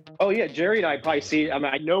 Oh yeah, Jerry and I probably see it. I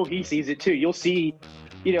mean, I know he sees it too. You'll see,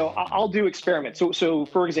 I'll do experiments. So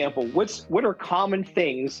for example, what are common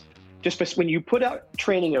things just when you put out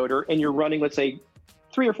training odor and you're running, let's say,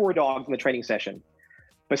 3 or 4 dogs in the training session?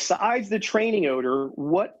 Besides the training odor,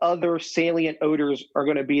 what other salient odors are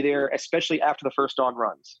going to be there, especially after the first dog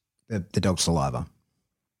runs? The dog's saliva.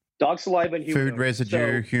 Dog saliva and human food odor.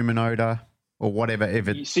 residue, human odor, or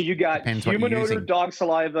whatever. So you got human odor, dog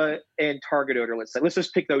saliva, and target odor. Let's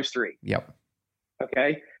just pick those 3. Yep.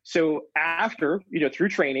 Okay. So after, through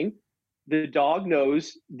training, the dog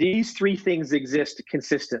knows these 3 things exist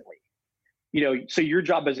consistently. So your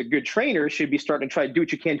job as a good trainer should be starting to try to do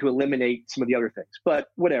what you can to eliminate some of the other things. But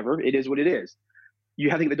whatever, it is what it is. You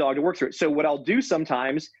have to get the dog to work through it. So what I'll do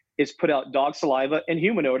sometimes is put out dog saliva and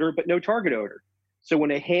human odor, but no target odor. So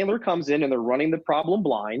when a handler comes in and they're running the problem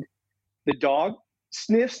blind, the dog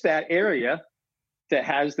sniffs that area that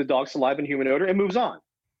has the dog saliva and human odor and moves on.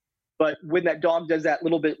 But when that dog does that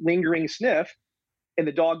little bit lingering sniff and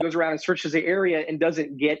the dog goes around and searches the area and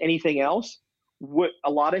doesn't get anything else, what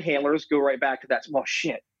a lot of handlers go right back to that. Well,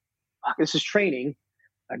 shit, this is training.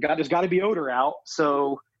 There's got to be odor out.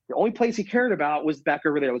 So the only place he cared about was back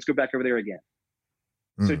over there. Let's go back over there again.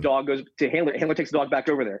 So dog goes to handler. Handler takes the dog back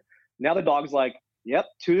over there. Now the dog's like, yep,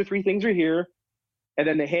 2 to 3 things are here. And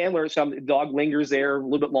then the handler, the dog lingers there a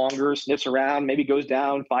little bit longer, sniffs around, maybe goes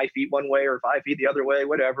down 5 feet one way or 5 feet the other way,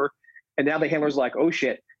 whatever. And now the handler's like, oh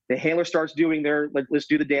shit. The handler starts doing let's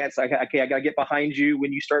do the dance. Okay, I got to get behind you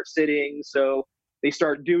when you start sitting. So they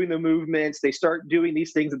start doing the movements. They start doing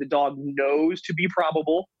these things that the dog knows to be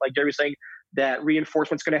probable. Like Jerry was saying, that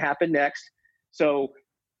reinforcement's going to happen next. So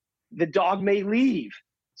the dog may leave.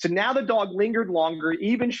 So now the dog lingered longer,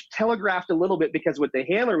 even telegraphed a little bit because what the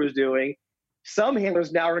handler was doing. Some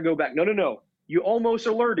handlers now are going to go back. No. You almost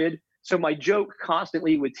alerted. So my joke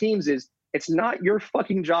constantly with teams is, it's not your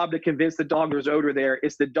fucking job to convince the dog there's odor there.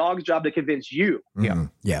 It's the dog's job to convince you. Yeah.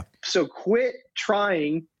 Yeah. So quit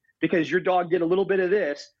trying because your dog did a little bit of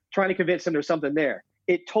this, trying to convince him there's something there.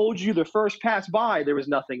 It told you the first pass by, there was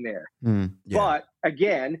nothing there. Yeah. But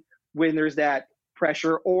again, when there's that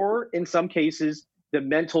pressure, or in some cases, the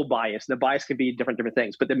mental bias, the bias can be different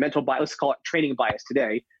things, but the mental bias, let's call it training bias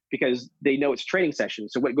today, because they know it's training session.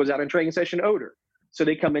 So what goes out in training session? Odor. So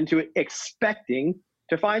they come into it expecting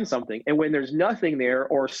to find something. And when there's nothing there,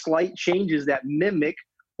 or slight changes that mimic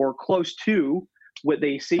or close to what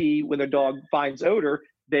they see when their dog finds odor,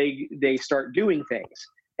 they start doing things.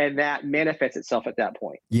 And that manifests itself at that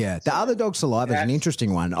point. Yeah. The other dog saliva is an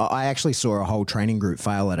interesting one. I actually saw a whole training group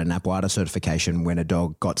fail at a NAPWADA certification when a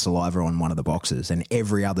dog got saliva on one of the boxes, and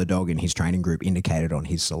every other dog in his training group indicated on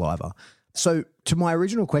his saliva. So to my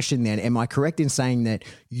original question then, am I correct in saying that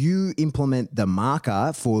you implement the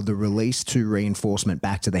marker for the release to reinforcement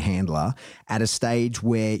back to the handler at a stage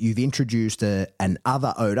where you've introduced an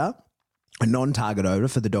other odor, a non-target odor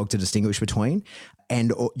for the dog to distinguish between,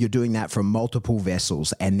 and you're doing that from multiple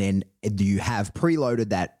vessels, and then you have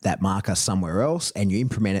preloaded that marker somewhere else and you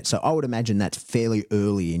implement it? So I would imagine that's fairly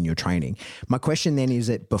early in your training. My question then is,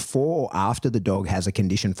 it before or after the dog has a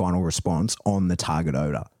conditioned final response on the target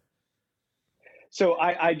odor? So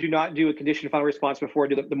I do not do a conditioned final response before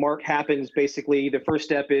the mark happens. Basically, the first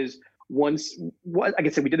step is like I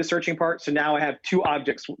said, we did the searching part. So now I have 2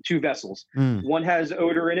 objects, 2 vessels. One has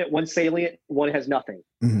odor in it, one salient, one has nothing.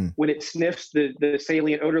 Mm-hmm. When it sniffs the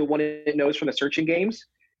salient odor, the one it knows from the searching games,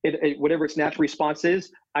 whatever its natural response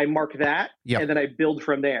is, I mark that, and then I build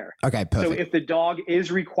from there. Okay, perfect. So if the dog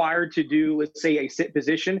is required to do, let's say, a sit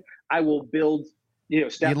position, I will build,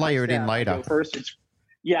 step You layer by it in step. later.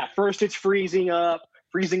 First it's freezing up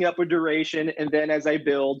with duration. And then as I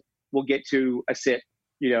build, we'll get to a sit,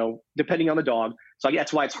 depending on the dog. So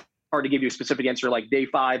that's why it's hard to give you a specific answer, like day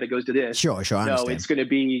 5, it goes to this. Sure. I understand. No, it's going to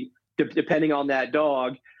be depending on that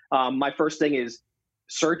dog. My first thing is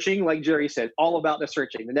searching, like Jerry said, all about the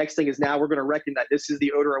searching. The next thing is, now we're going to reckon that this is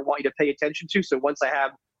the odor I want you to pay attention to. So once I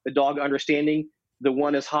have the dog understanding the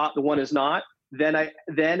one is hot, the one is not, then I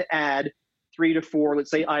add 3 to 4,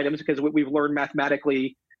 let's say, items, because what we've learned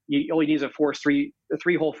mathematically, you only need a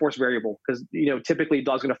three-hole force variable, because typically a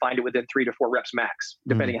dog's going to find it within 3 to 4 reps max,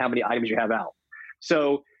 depending how many items you have out.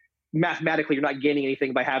 So mathematically, you're not gaining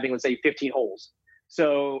anything by having, let's say, 15 holes.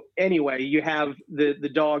 So anyway, you have the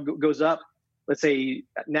dog goes up. Let's say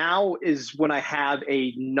now is when I have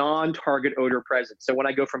a non-target odor present. So when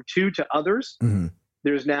I go from 2 to others,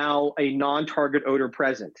 there's now a non-target odor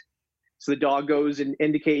present. So the dog goes and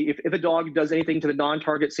indicate if a dog does anything to the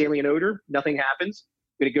non-target salient odor, nothing happens.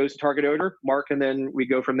 But it goes to target odor, mark, and then we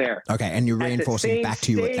go from there. Okay, and you're reinforcing back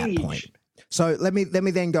to you at that point. So let me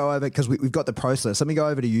then go over, because we've got the process. Let me go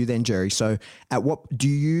over to you then, Jerry. So at what do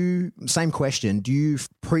you, same question, do you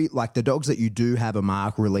like the dogs that you do have a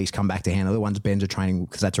mark release come back to handle, the ones Ben's are training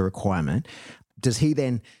because that's a requirement, does he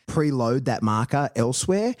then preload that marker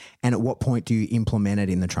elsewhere? And at what point do you implement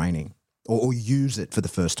it in the training or use it for the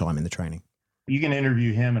first time in the training? You can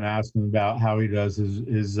interview him and ask him about how he does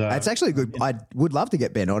his That's actually a good, I would love to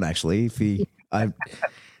get Ben on actually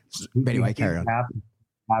anyway, carry on.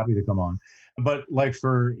 Happy to come on. But like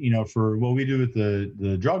for what we do with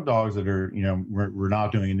the drug dogs that are, we're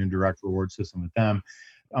not doing an indirect reward system with them.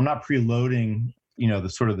 I'm not preloading, the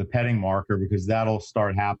sort of the petting marker, because that'll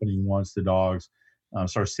start happening once the dogs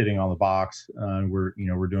start sitting on the box.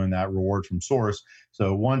 We're doing that reward from source.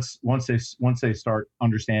 So once they start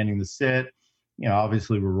understanding the sit,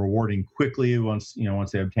 obviously we're rewarding quickly once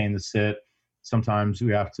they obtain the sit. Sometimes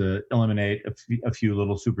we have to eliminate a few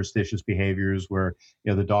little superstitious behaviors where,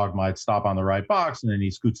 the dog might stop on the right box and then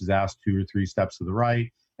he scoots his ass 2 or 3 steps to the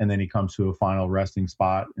right, and then he comes to a final resting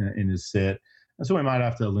spot in his sit. And so we might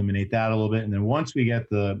have to eliminate that a little bit. And then once we get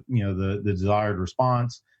the desired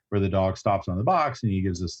response where the dog stops on the box and he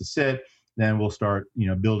gives us the sit, then we'll start,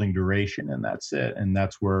 building duration in that sit. And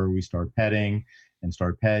that's where we start petting.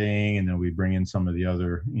 And then we bring in some of the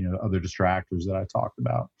other, other distractors that I talked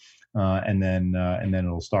about. And then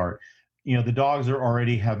it'll start. The dogs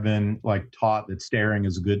already have been taught that staring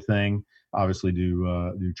is a good thing. Obviously,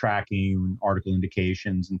 do tracking, article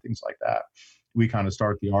indications, and things like that. We kind of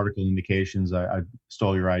start the article indications. I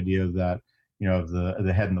stole your idea of that, of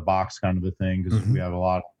the head in the box kind of a thing, because we have a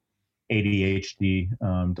lot of ADHD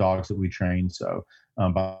dogs that we train. So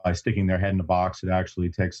by sticking their head in the box, it actually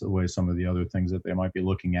takes away some of the other things that they might be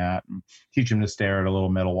looking at, and teach them to stare at a little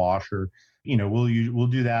metal washer. We'll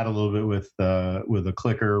do that a little bit with a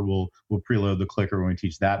clicker. We'll preload the clicker when we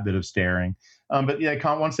teach that bit of staring. But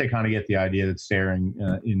yeah, once they kind of get the idea that staring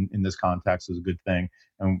in this context is a good thing,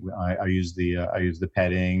 and I use the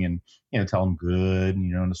petting and tell them good,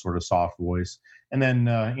 in a sort of soft voice, and then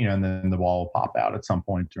and then the ball will pop out at some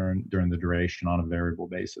point during the duration on a variable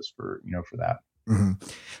basis for that. Mm-hmm.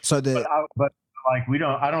 So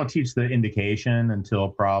I don't teach the indication until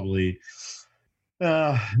probably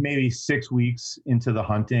maybe 6 weeks into the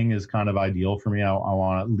hunting is kind of ideal for me. I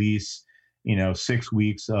want at least 6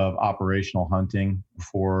 weeks of operational hunting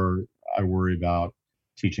before I worry about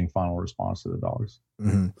teaching final response to the dogs.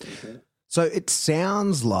 Mm-hmm. Okay. So it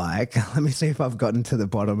sounds like, let me see if I've gotten to the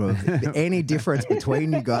bottom of any difference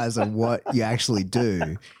between you guys and what you actually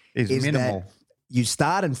do is minimal. That you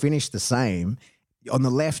start and finish the same. On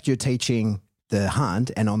the left, you're teaching the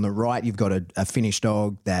hunt, and on the right, you've got a finished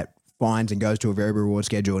dog that finds and goes to a variable reward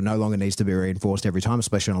schedule and no longer needs to be reinforced every time,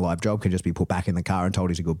 especially on a live job, can just be put back in the car and told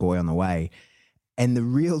he's a good boy on the way. And the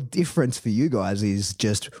real difference for you guys is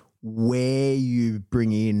just where you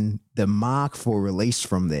bring in the mark for release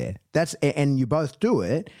from there. And you both do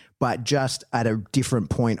it, but just at a different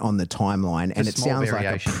point on the timeline. And it sounds like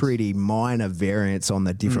a pretty minor variance on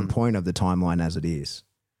the different point of the timeline as it is.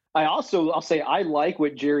 I'll say I like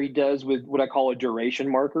what Jerry does with what I call a duration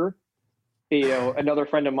marker. Another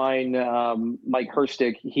friend of mine, Mike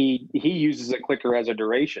Herstick, he uses a clicker as a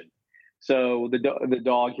duration. So the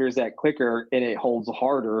dog hears that clicker and it holds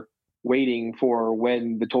harder, waiting for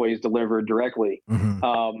when the toy is delivered directly.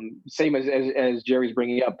 Mm-hmm. Same as Jerry's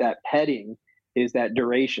bringing up, that petting is that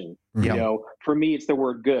duration. Yep. For me, it's the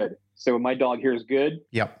word good. So when my dog hears good,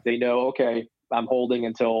 they know, okay, I'm holding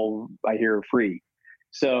until I hear free.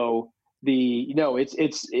 So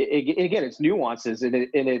it's nuances and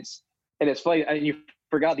it's funny. And you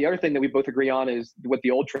forgot the other thing that we both agree on is what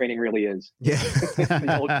the old training really is. Yeah.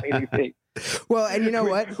 The old training thing. Well, and you know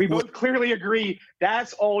what? We both clearly agree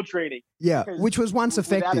that's old training. Yeah, which was once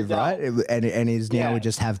effective, right? And is now we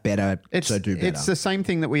just have better, so do better. It's the same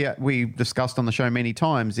thing that we discussed on the show many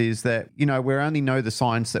times, is that, we only know the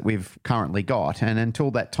science that we've currently got. And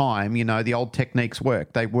until that time, the old techniques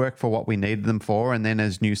work. They work for what we needed them for. And then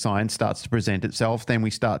as new science starts to present itself, then we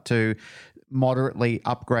start to moderately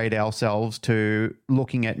upgrade ourselves to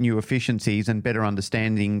looking at new efficiencies and better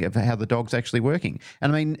understanding of how the dog's actually working.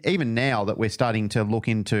 And I mean, even now that we're starting to look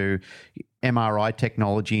into MRI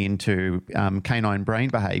technology into canine brain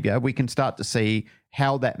behavior, we can start to see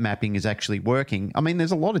how that mapping is actually working. I mean,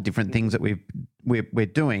 there's a lot of different things that we're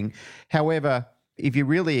doing. However, if you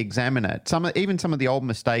really examine it, even some of the old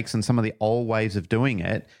mistakes and some of the old ways of doing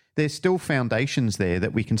it, there's still foundations there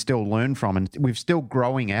that we can still learn from, and we're still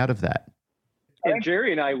growing out of that. And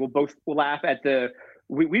Jerry and I will both laugh at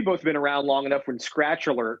we both been around long enough when Scratch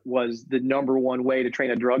Alert was the number one way to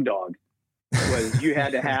train a drug dog. Was you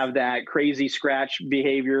had to have that crazy scratch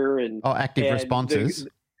behavior and active responses.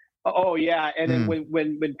 And then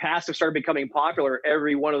when passive started becoming popular,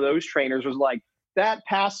 every one of those trainers was like, that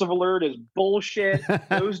passive alert is bullshit.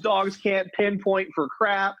 Those dogs can't pinpoint for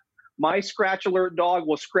crap. My Scratch Alert dog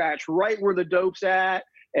will scratch right where the dope's at,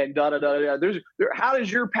 and da-da-da-da. How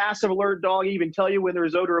does your passive alert dog even tell you when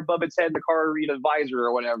there's odor above its head in the car visor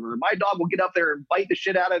or whatever? My dog will get up there and bite the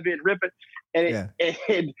shit out of it and rip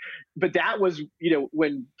it. But that was,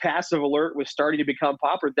 when passive alert was starting to become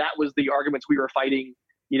popular, that was the arguments we were fighting,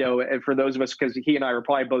 and for those of us, because he and I were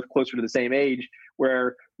probably both closer to the same age,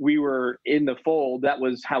 where we were in the fold, that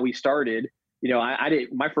was how we started. I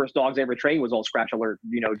didn't, my first dogs I ever trained was all Scratch Alert,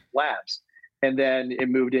 labs. And then it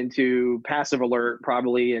moved into passive alert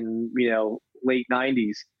probably in, late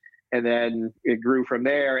 90s. And then it grew from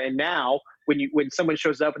there. And now when someone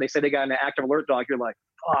shows up and they say they got an active alert dog, you're like,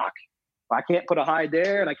 fuck, I can't put a hide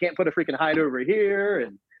there and I can't put a freaking hide over here.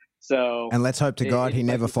 And so. And let's hope to God he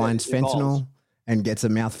never finds fentanyl and gets a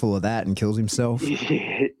mouthful of that and kills himself.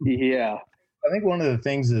 Yeah. I think one of the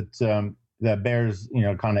things that bears,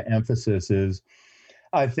 kind of emphasis is,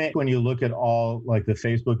 I think when you look at all like the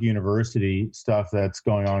Facebook University stuff that's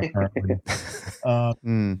going on currently, like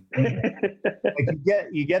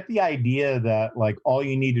you get the idea that like all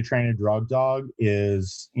you need to train a drug dog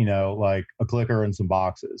is, like a clicker and some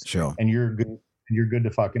boxes, sure, and you're good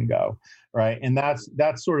to fucking go, right? And that's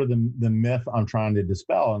sort of the myth I'm trying to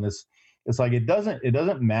dispel. And it's like it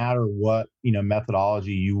doesn't matter what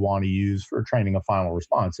methodology you want to use for training a final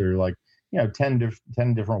response. There are like 10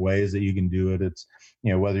 different ways that you can do it. It's,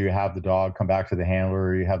 whether you have the dog come back to the handler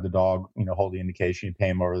or you have the dog, hold the indication, you pay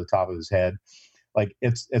him over the top of his head. Like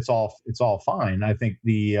it's all fine. I think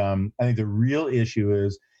the real issue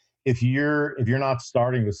is if you're not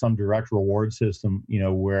starting with some direct reward system,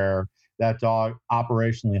 where that dog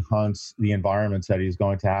operationally hunts the environments that he's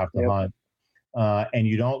going to have to hunt. And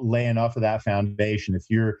you don't lay enough of that foundation. If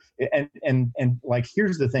you're, and like,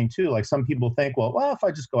 here's the thing too, like some people think, well, if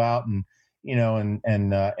I just go out and,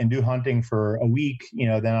 and do hunting for a week,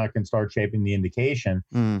 then I can start shaping the indication.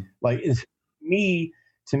 Like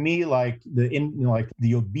to me, like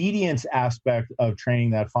the obedience aspect of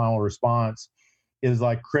training that final response is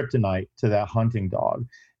like kryptonite to that hunting dog.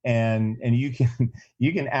 And you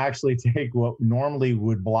can actually take what normally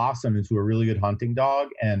would blossom into a really good hunting dog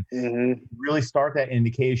and really start that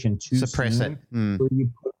indication to suppress it. So you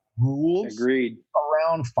put rules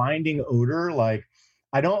around finding odor. Like,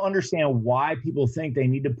 I don't understand why people think they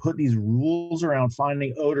need to put these rules around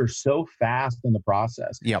finding odor so fast in the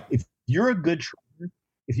process. Yep. If you're a good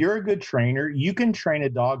trainer, you can train a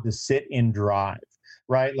dog to sit and drive.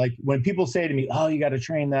 Right. Like when people say to me, oh, you got to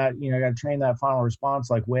train that, final response,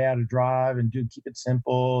 like way out of drive and keep it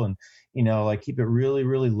simple and, like keep it really,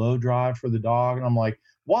 really low drive for the dog. And I'm like,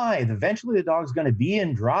 why? Eventually the dog's going to be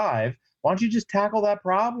in drive. Why don't you just tackle that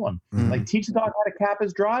problem? Like teach the dog how to cap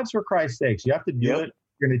his drives, for Christ's sakes. You have to do it.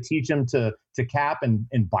 You're going to teach him to cap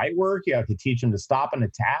and bite work. You have to teach him to stop and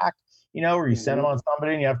attack. Or you send them on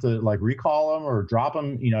somebody and you have to like recall them or drop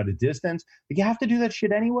them, at a distance. But you have to do that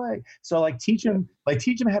shit anyway. So like teach them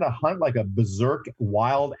how to hunt like a berserk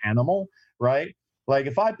wild animal, right? Like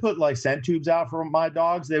if I put like scent tubes out for my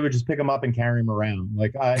dogs, they would just pick them up and carry them around.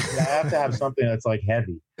 Like I have to have something that's like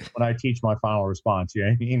heavy when I teach my final response. You know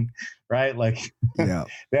what I mean? Right? Like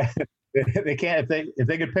they can't if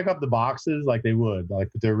they could pick up the boxes, like they would, like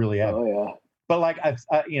but they're really heavy. Oh yeah. But like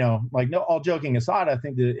all joking aside, I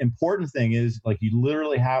think the important thing is like you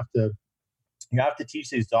literally have to teach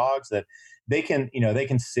these dogs that they can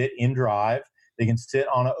sit in drive, they can sit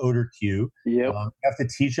on an odor cue. Yep. You have to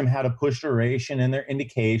teach them how to push duration in their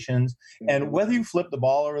indications, and whether you flip the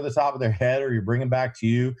ball over the top of their head or you bring them back to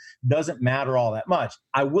you doesn't matter all that much.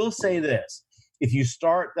 I will say this. If you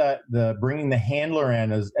start the bringing the handler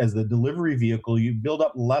in as the delivery vehicle, you build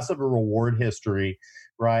up less of a reward history,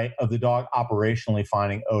 right, of the dog operationally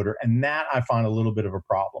finding odor. And that I find a little bit of a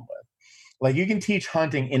problem with. Like you can teach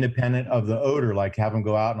hunting independent of the odor, like have them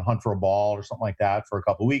go out and hunt for a ball or something like that for a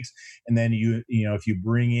couple of weeks. And then if you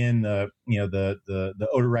bring in the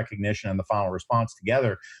odor recognition and the final response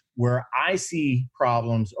together, where I see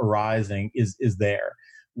problems arising is there,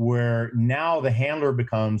 where now the handler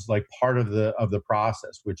becomes like part of the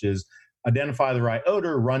process, which is identify the right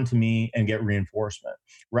odor, run to me, and get reinforcement,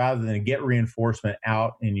 rather than get reinforcement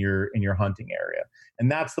out in your hunting area.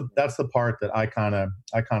 And that's the part that I kind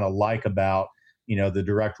of like about the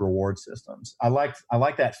direct reward systems. I like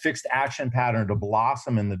that fixed action pattern to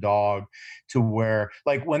blossom in the dog, to where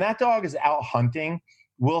like when that dog is out hunting,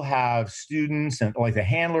 we'll have students and like the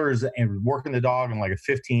handlers and working the dog in like a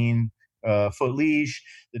 15 foot leash.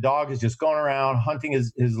 The dog is just going around hunting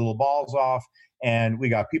his little balls off. And we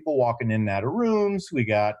got people walking in and out of rooms. We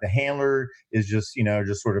got the handler is just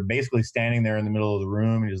sort of basically standing there in the middle of the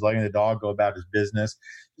room and just letting the dog go about his business.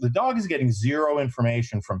 The dog is getting zero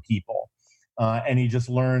information from people. And he just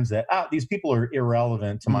learns that these people are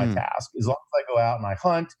irrelevant to my task. As long as I go out and I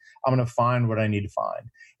hunt, I'm going to find what I need to find.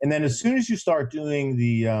 And then as soon as you start doing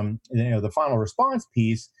the final response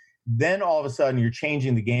piece, then all of a sudden you're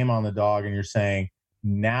changing the game on the dog and you're saying,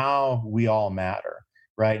 now we all matter.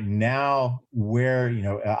 Right now, where,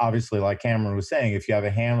 obviously, like Cameron was saying, if you have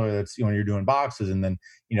a handler that's, when you're doing boxes and then,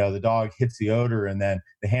 the dog hits the odor and then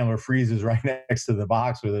the handler freezes right next to the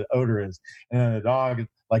box where the odor is. And then the dog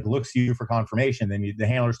like looks to you for confirmation. Then the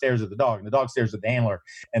handler stares at the dog and the dog stares at the handler.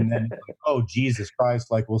 And then, oh, Jesus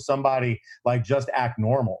Christ, like, will somebody like just act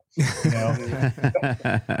normal?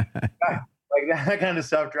 Like that kind of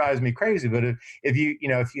stuff drives me crazy. But if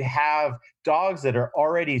you have dogs that are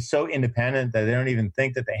already so independent that they don't even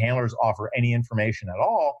think that the handlers offer any information at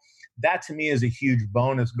all, that to me is a huge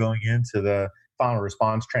bonus going into the final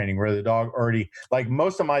response training, where the dog already, like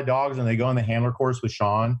most of my dogs, when they go on the handler course with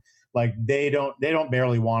Sean, like they don't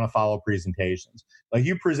barely want to follow presentations. Like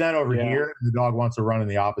you present over here, the dog wants to run in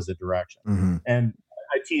the opposite direction. Mm-hmm. And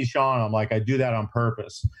I tease Sean, I'm like, I do that on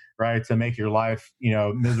purpose, right? To make your life,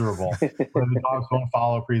 miserable. The dogs won't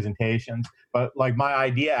follow presentations. But like my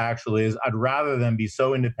idea actually is I'd rather them be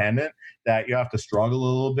so independent that you have to struggle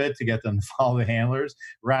a little bit to get them to follow the handlers,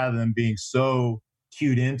 rather than being so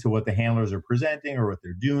cued into what the handlers are presenting or what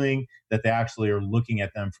they're doing that they actually are looking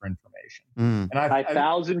at them for information. And I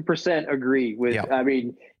 1,000% agree with, I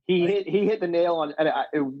mean, he hit the nail on,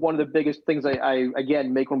 and one of the biggest things I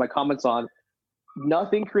again make one of my comments on.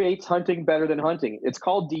 Nothing creates hunting better than hunting. It's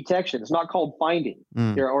called detection. It's not called finding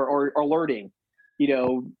or alerting.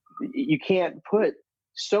 You can't put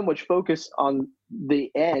so much focus on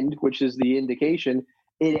the end, which is the indication.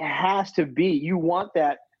 It has to be, you want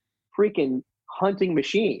that freaking hunting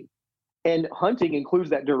machine. And hunting includes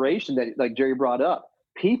that duration that like Jerry brought up.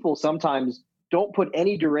 People sometimes don't put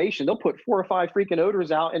any duration. They'll put 4 or 5 freaking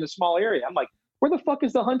odors out in a small area. I'm like, where the fuck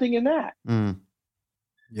is the hunting in that?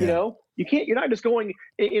 Yeah. You're not just going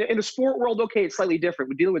in the sport world. Okay, it's slightly different.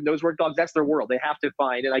 We're dealing with nose work dogs. That's their world. They have to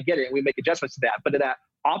find, and I get it. And we make adjustments to that. But to that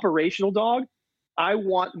operational dog, I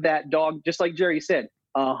want that dog, just like Jerry said,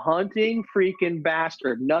 a hunting freaking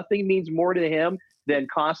bastard. Nothing means more to him than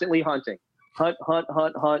constantly hunting. Hunt.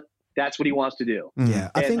 That's what he wants to do.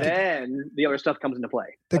 Yeah. I think then the other stuff comes into play.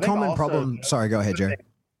 The common problem. Sorry, go ahead, Jerry.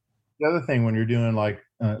 The other thing when you're doing like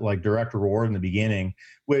direct reward in the beginning,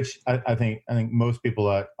 which I think most people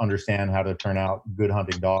that understand how to turn out good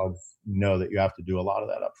hunting dogs know that you have to do a lot of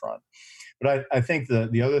that up front. But I think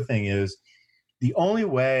the other thing is the only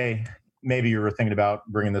way, maybe you were thinking about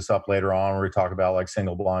bringing this up later on where we talk about like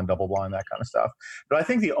single blind, double blind, that kind of stuff. But I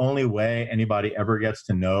think the only way anybody ever gets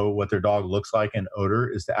to know what their dog looks like in odor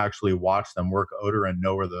is to actually watch them work odor and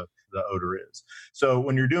know where the odor is. So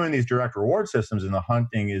when you're doing these direct reward systems and the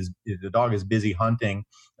hunting is, the dog is busy hunting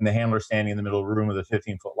and the handler standing in the middle of the room with a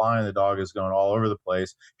 15-foot line, the dog is going all over the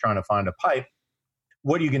place trying to find a pipe.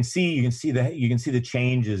 What you can see the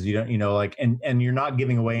changes, and you're not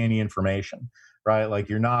giving away any information, right? Like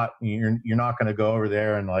you're not going to go over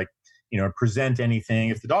there and like, present anything.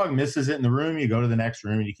 If the dog misses it in the room, you go to the next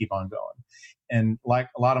room and you keep on going. And like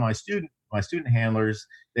a lot of my student handlers,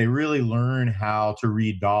 they really learn how to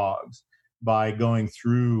read dogs by going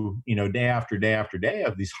through, day after day after day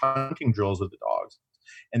of these hunting drills with the dogs.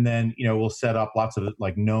 And then, we'll set up lots of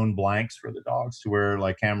like known blanks for the dogs to where,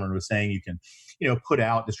 like Cameron was saying, you can, put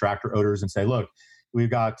out distractor odors and say, look, we've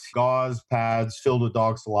got gauze pads filled with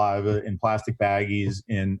dog saliva in plastic baggies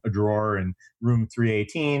in a drawer in room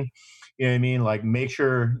 318. You know what I mean? Like make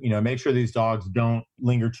sure these dogs don't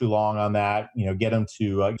linger too long on that, get them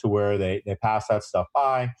to where they pass that stuff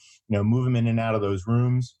by, move them in and out of those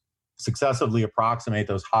rooms, successively approximate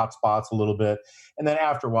those hot spots a little bit. And then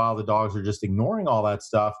after a while, the dogs are just ignoring all that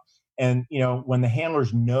stuff. And, when the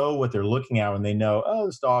handlers know what they're looking at, when they know, oh,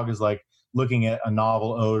 this dog is like looking at a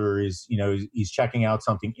novel odor, he's checking out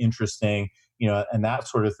something interesting, and that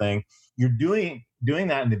sort of thing. You're doing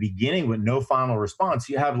that in the beginning with no final response.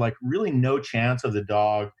 You have like really no chance of the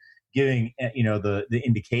dog giving, the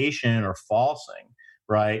indication or falsing,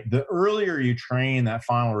 right? The earlier you train that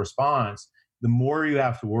final response, the more you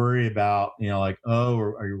have to worry about, like, oh,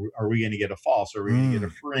 are we going to get a false? Are we going to get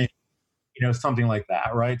a fringe? Something like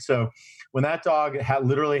that, right? So when that dog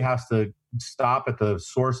literally has to stop at the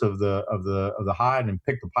source of the hide and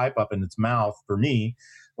pick the pipe up in its mouth, for me,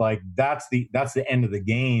 like that's the end of the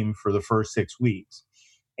game for the first 6 weeks.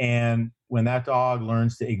 And when that dog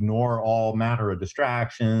learns to ignore all manner of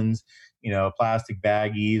distractions, plastic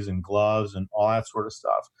baggies and gloves and all that sort of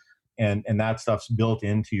stuff, and that stuff's built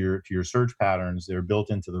into your search patterns, they're built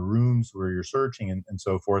into the rooms where you're searching and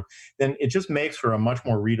so forth, then it just makes for a much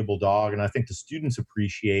more readable dog. And I think the students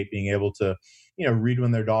appreciate being able to, read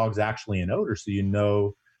when their dog's actually in odor, so you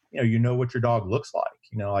know what your dog looks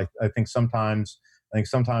like. I think sometimes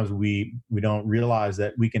we don't realize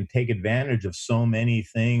that we can take advantage of so many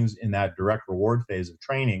things in that direct reward phase of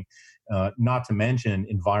training, not to mention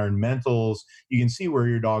environmentals. You can see where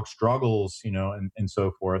your dog struggles, and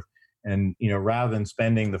so forth. And, rather than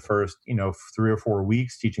spending the first, 3 or 4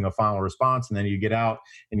 weeks teaching a final response, and then you get out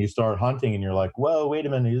and you start hunting and you're like, whoa, wait a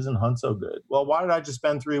minute, he doesn't hunt so good. Well, why did I just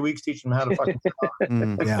spend 3 weeks teaching him how to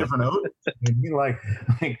fucking different odors?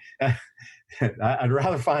 I'd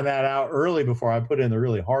rather find that out early before I put in the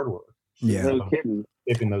really hard work. Yeah. No kidding.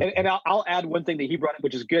 And I'll add one thing that he brought up,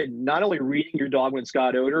 which is good. Not only reading your dog when it's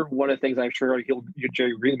got odor, one of the things I'm sure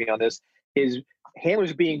Jerry agree with me on this, is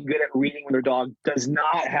handlers being good at reading when their dog does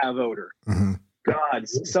not have odor. Mm-hmm. God,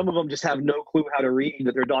 some of them just have no clue how to read,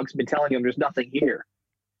 that their dog's been telling them there's nothing here.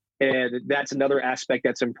 And that's another aspect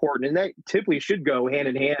that's important. And that typically should go hand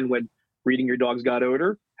in hand with reading your dog's got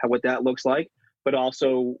odor, what that looks like, but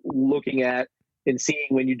also looking at and seeing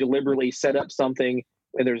when you deliberately set up something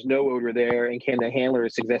and there's no odor there, and can the handler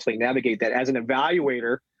successfully navigate that. As an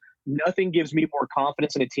evaluator, nothing gives me more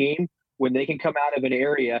confidence in a team when they can come out of an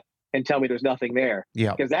area and tell me there's nothing there.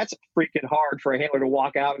 Yeah. Because that's freaking hard for a handler to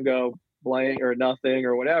walk out and go blank or nothing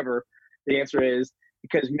or whatever. The answer is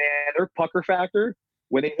because, man, their pucker factor,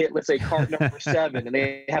 when they hit, let's say, cart number 7 and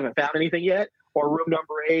they haven't found anything yet, or room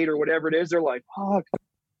number 8 or whatever it is, they're like, oh,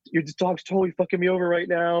 your dog's totally fucking me over right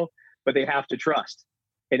now. But they have to trust.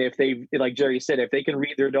 And if they, like Jerry said, if they can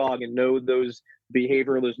read their dog and know those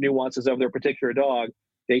behavior, those nuances of their particular dog,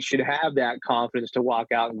 they should have that confidence to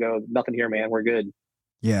walk out and go, nothing here, man, we're good.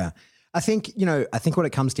 Yeah. I think what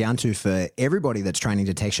it comes down to for everybody that's training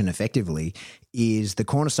detection effectively is the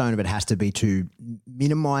cornerstone of it has to be to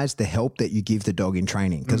minimize the help that you give the dog in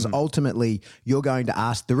training. Because ultimately you're going to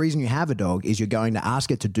ask, the reason you have a dog is you're going to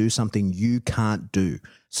ask it to do something you can't do.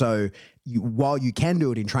 So while you can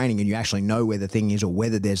do it in training and you actually know where the thing is or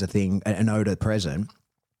whether there's an odor present,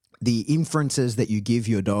 the inferences that you give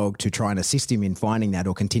your dog to try and assist him in finding that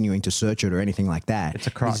or continuing to search it or anything like that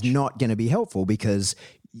is not going to be helpful, because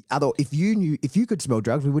if you could smell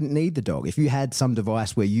drugs, we wouldn't need the dog. If you had some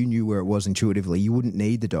device where you knew where it was intuitively, you wouldn't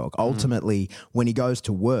need the dog. Ultimately, when he goes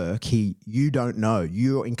to work, you don't know.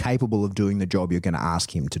 You're incapable of doing the job you're going to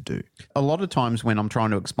ask him to do. A lot of times when I'm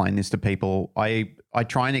trying to explain this to people, I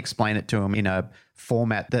try and explain it to them in a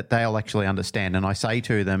format that they'll actually understand. And I say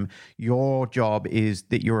to them, your job is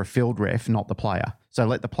that you're a field ref, not the player. So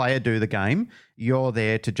let the player do the game. You're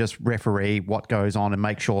there to just referee what goes on and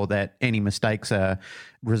make sure that any mistakes are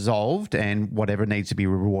resolved and whatever needs to be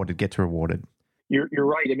rewarded gets rewarded. You're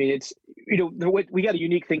right. I mean, it's, we got a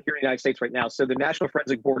unique thing here in the United States right now. So the National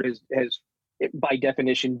Forensic Board has by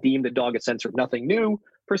definition deemed the dog a sensor. Nothing new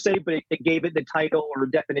per se, but it gave it the title or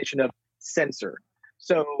definition of sensor.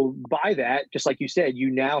 So by that, just like you said, you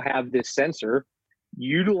now have this sensor,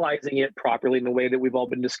 utilizing it properly in the way that we've all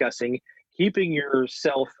been discussing, keeping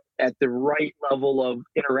yourself at the right level of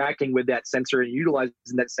interacting with that sensor and utilizing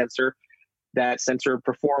that sensor. That sensor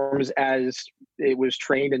performs as it was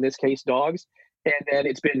trained, in this case, dogs. And then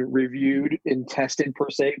it's been reviewed and tested per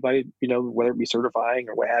se by, whether it be certifying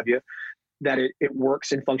or what have you, that it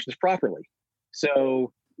works and functions properly.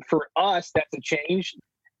 So for us, that's a change.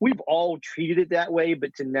 We've all treated it that way,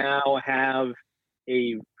 but to now have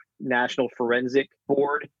a National Forensic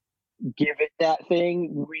Board give it that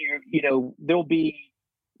thing, there'll be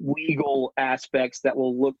legal aspects that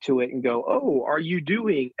will look to it and go, oh, are you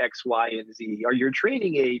doing X, Y, and Z? Are your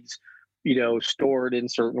training aids, stored in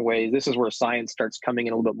certain ways? This is where science starts coming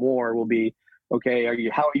in a little bit more. Will be, okay,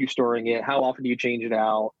 how are you storing it? How often do you change it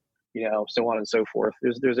out? So on and so forth.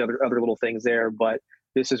 There's other little things there, but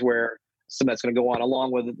this is where some that's going to go on,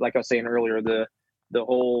 along with, like I was saying earlier, the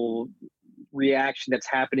whole reaction that's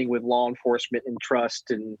happening with law enforcement and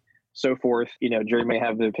trust and so forth. Jerry may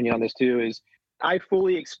have the opinion on this too, is I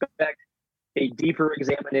fully expect a deeper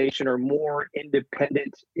examination or more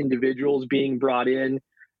independent individuals being brought in,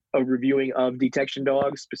 a reviewing of detection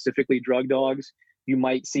dogs, specifically drug dogs. You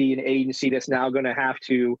might see an agency that's now going to have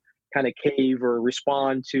to kind of cave or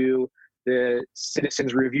respond to the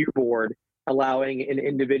Citizens Review Board, allowing an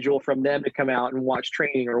individual from them to come out and watch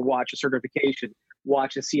training or watch a certification,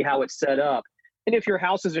 watch and see how it's set up. And if your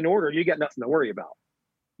house is in order, you got nothing to worry about,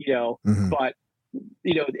 but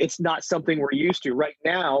it's not something we're used to right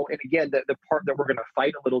now. And again, the part that we're going to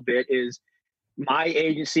fight a little bit is my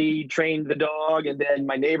agency trained the dog and then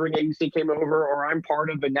my neighboring agency came over, or I'm part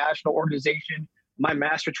of a national organization. My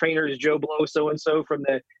master trainer is Joe Blow, so-and-so from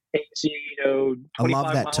the agency, I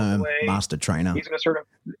love that term, away. Master trainer. He's going to sort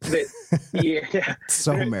of, yeah.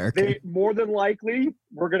 So American. More than likely,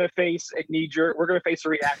 we're going to face a knee-jerk. We're going to face a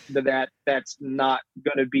reaction to that that's not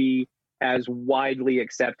going to be as widely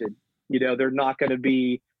accepted. They're not going to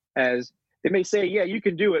be as, they may say, yeah, you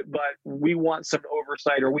can do it, but we want some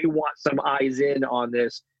oversight, or we want some eyes in on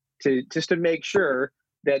this just to make sure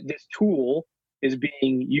that this tool is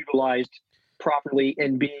being utilized properly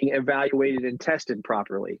and being evaluated and tested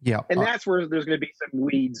properly. Yeah. And that's where there's going to be some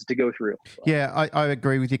weeds to go through. Yeah, I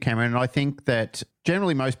agree with you, Cameron. And I think that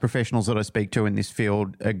generally most professionals that I speak to in this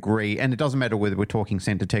field agree, and it doesn't matter whether we're talking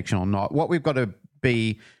scent detection or not. What we've got to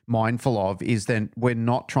be mindful of is that we're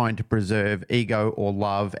not trying to preserve ego or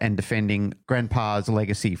love and defending grandpa's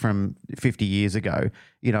legacy from 50 years ago,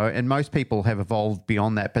 and most people have evolved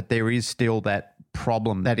beyond that, but there is still that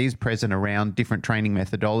problem that is present around different training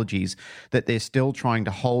methodologies, that they're still trying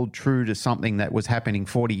to hold true to something that was happening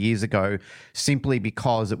 40 years ago simply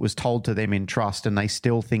because it was told to them in trust, and they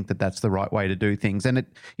still think that that's the right way to do things. And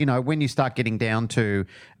when you start getting down to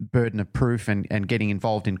burden of proof and getting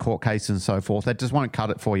involved in court cases and so forth, that just won't cut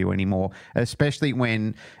it for you anymore, especially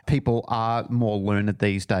when people are more learned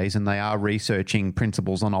these days and they are researching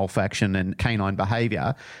principles on olfaction and canine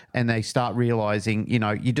behavior, and they start realizing,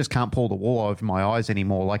 you just can't pull the wool over my eyes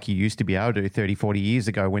anymore like you used to be able to 30, 40 years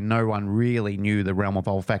ago when no one really knew the realm of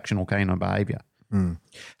olfaction or canine behavior. Mm.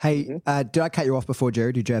 Hey, did I cut you off before,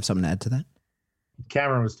 Jerry? Did you have something to add to that?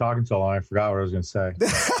 Cameron was talking so long, I forgot what I was going to say.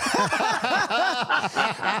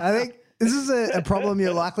 I think this is a problem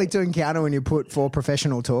you're likely to encounter when you put four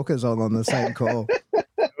professional talkers on the same call.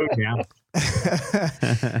 Oh, yeah.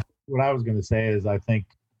 What I was going to say is I think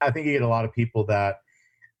you get a lot of people that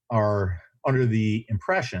are under the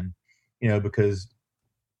impression, because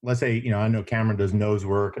let's say, I know Cameron does nose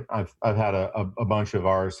work. I've had a bunch of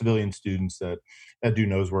our civilian students that do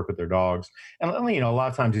nose work with their dogs. And, a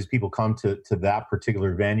lot of times these people come to that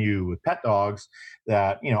particular venue with pet dogs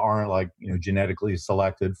that, aren't genetically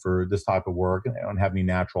selected for this type of work, and they don't have any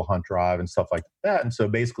natural hunt drive and stuff like that. And so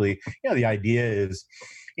basically, the idea is,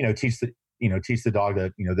 teach the dog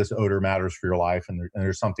that, this odor matters for your life, and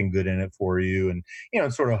there's something good in it for you. And,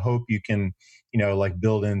 sort of hope you can,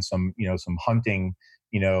 build in some, some hunting,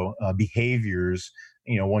 behaviors,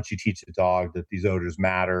 once you teach the dog that these odors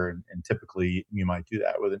matter. And typically you might do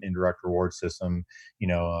that with an indirect reward system,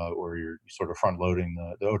 where you're sort of front loading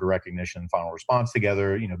the odor recognition and final response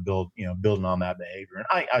together, building on that behavior. And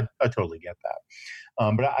I totally get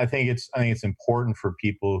that. But I think it's important for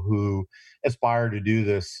people who aspire to do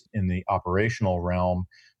this in the operational realm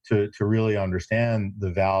to really understand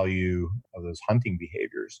the value of those hunting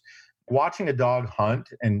behaviors. Watching a dog hunt,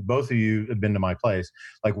 and both of you have been to my place,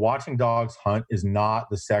 watching dogs hunt is not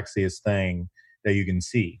the sexiest thing that you can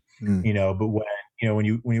see, but when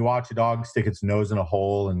you watch a dog stick its nose in a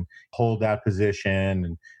hole and hold that position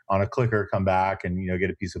and on a clicker come back and, get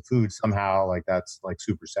a piece of food somehow, that's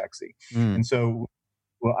super sexy. And so,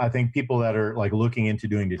 well, I think people that are looking into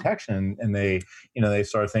doing detection and they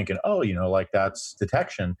start thinking, oh, that's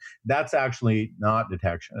detection. That's actually not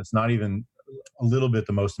detection. It's not even a little bit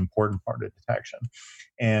the most important part of detection.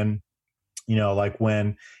 And,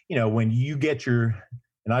 when you get and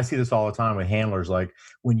I see this all the time with handlers,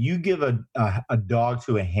 when you give a dog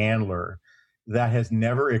to a handler that has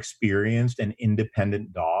never experienced an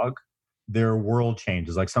independent dog, their world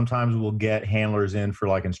changes. Sometimes we'll get handlers in for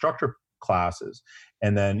instructor classes,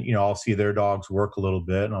 and then I'll see their dogs work a little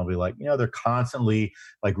bit, and I'll be like, they're constantly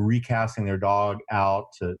recasting their dog out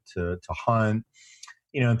to hunt,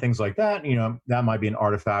 and things like that. That might be an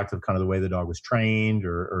artifact of kind of the way the dog was trained,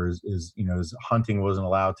 or his hunting wasn't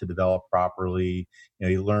allowed to develop properly.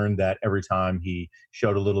 He learned that every time he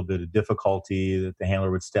showed a little bit of difficulty that the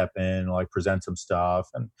handler would step in, present some stuff,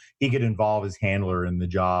 and he could involve his handler in the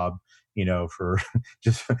job, for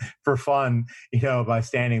just for fun, by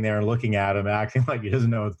standing there and looking at him, acting like he doesn't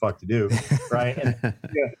know what the fuck to do. Right. And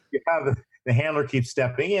you have the handler keeps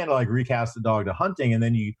stepping in to like recast the dog to hunting. And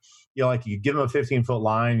then you give him a 15-foot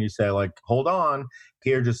line. And you say like, hold on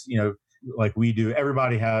here, just, like we do. We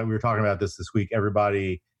were talking about this week.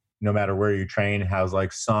 Everybody, no matter where you train, has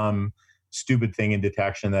like some stupid thing in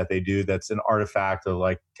detection that they do that's an artifact of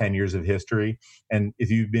like 10 years of history. And if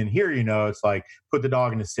you've been here, it's like put the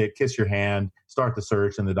dog in a sit, kiss your hand, start the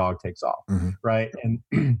search, and the dog takes off. Mm-hmm. Right.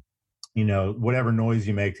 And whatever noise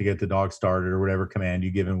you make to get the dog started, or whatever command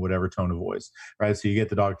you give him, whatever tone of voice, right? So you get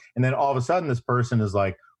the dog, and then all of a sudden this person is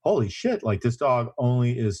like, holy shit, like this dog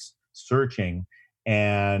only is searching.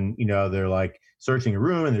 And, they're like searching a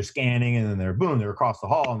room, and they're scanning, and then they're across the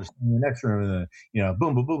hall, and they're in the next room, and then,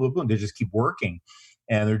 boom, boom, boom, boom, boom. They just keep working,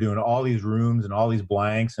 and they're doing all these rooms and all these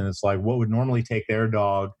blanks. And it's like, what would normally take their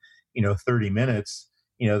dog, 30 minutes,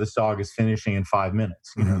 this dog is finishing in 5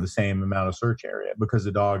 minutes, the same amount of search area, because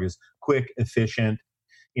the dog is quick, efficient,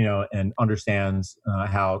 and understands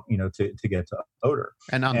how, to get to odor.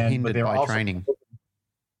 And unhindered by training.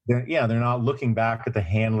 They're not looking back at the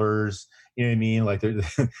handlers, you know what I mean? Like they're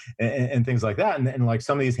and things like that. And like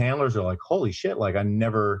some of these handlers are like, holy shit, like I've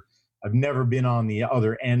never been on the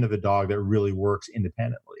other end of a dog that really works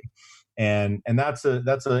independently. And that's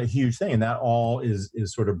a huge thing. And that all is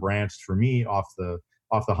sort of branched for me off the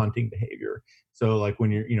hunting behavior. So like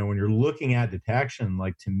when you're looking at detection,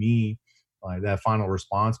 like to me, like that final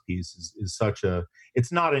response piece is such a,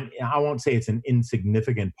 it's not I won't say it's an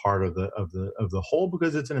insignificant part of the whole,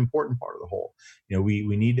 because it's an important part of the whole.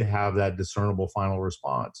 We need to have that discernible final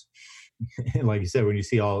response. Like you said, when you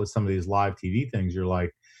see some of these live TV things, you're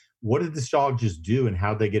like, what did this dog just do, and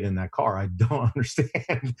how'd they get in that car? I don't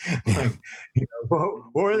understand. Like, what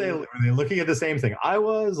were they? Were they looking at the same thing I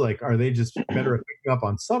was? Like, are they just better at picking up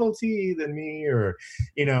on subtlety than me, or,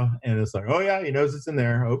 and it's like, oh yeah, he knows it's in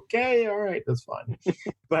there. Okay, all right, that's fine.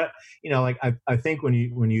 But like I think when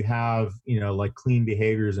you have like clean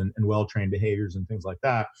behaviors and well-trained behaviors and things like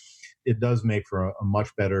that, it does make for a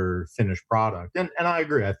much better finished product. And I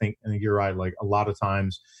agree. I think you're right. Like a lot of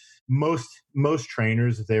times, most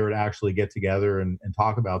trainers, if they were to actually get together and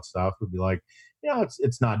talk about stuff, would be like,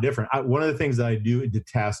 it's not different. One of the things that I do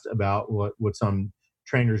detest about what some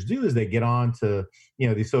trainers do is they get on to,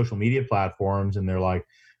 these social media platforms, and they're like,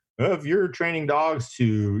 oh, if you're training dogs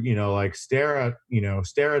to, like stare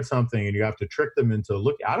at something, and you have to trick them into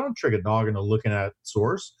looking. I don't trick a dog into looking at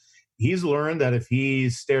source. He's learned that if he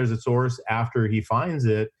stares at source after he finds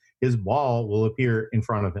it, his ball will appear in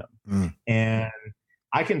front of him. Mm. And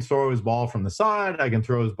I can throw his ball from the side. I can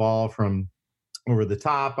throw his ball from over the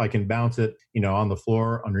top. I can bounce it, on the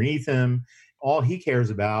floor underneath him. All he cares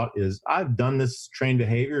about is, I've done this trained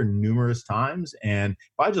behavior numerous times, and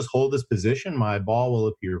if I just hold this position, my ball will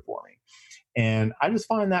appear for me. And I just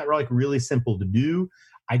find that like really simple to do.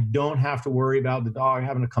 I don't have to worry about the dog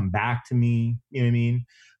having to come back to me. You know what I mean?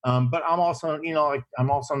 But I'm also, I'm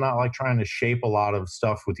also not like trying to shape a lot of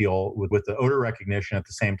stuff with the odor recognition at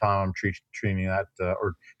the same time I'm treating that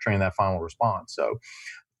or training that final response. So,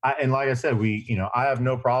 and like I said, I have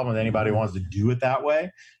no problem with anybody who wants to do it that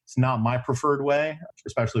way. It's not my preferred way,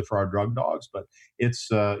 especially for our drug dogs. But it's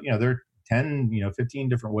there are 10, 15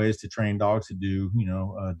 different ways to train dogs to do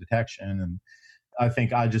detection. And I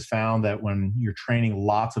think I just found that when you're training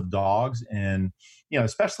lots of dogs, and,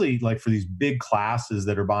 especially like for these big classes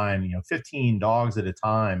that are buying, 15 dogs at a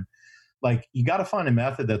time, like you got to find a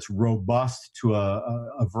method that's robust to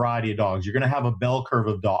a variety of dogs. You're going to have a bell curve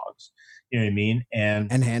of dogs, you know what I mean?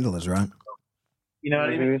 And handlers, right? You know what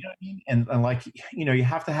I mean? And like, you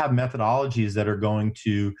have to have methodologies that are going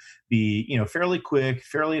to be, fairly quick,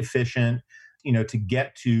 fairly efficient, to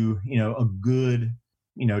get to, a good,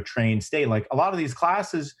 trained state. Like a lot of these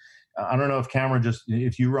classes, I don't know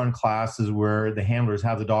if you run classes where the handlers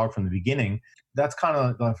have the dog from the beginning, that's kind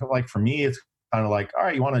of like, for me, it's kind of like, all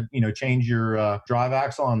right, you want to, change your drive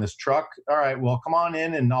axle on this truck. All right, well, come on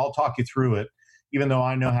in and I'll talk you through it, even though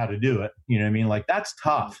I know how to do it. You know what I mean? Like that's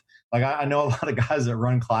tough. Like I know a lot of guys that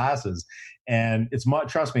run classes, and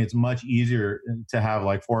trust me, it's much easier to have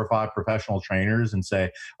like 4 or 5 professional trainers and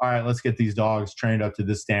say, all right, let's get these dogs trained up to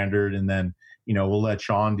this standard. And then, we'll let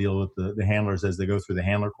Sean deal with the handlers as they go through the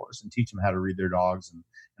handler course and teach them how to read their dogs and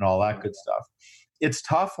all that good stuff. It's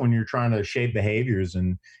tough when you're trying to shape behaviors,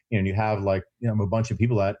 and, you have like, a bunch of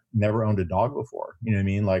people that never owned a dog before, you know what I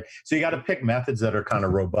mean? Like, so you got to pick methods that are kind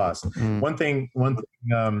of robust. Mm. One thing,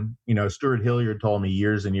 Stuart Hilliard told me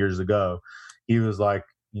years and years ago, he was like,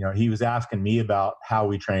 he was asking me about how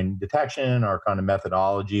we train detection, our kind of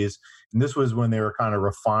methodologies. And this was when they were kind of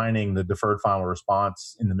refining the deferred final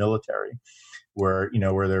response in the military, where they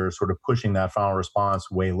were sort of pushing that final response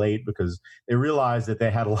way late because they realized that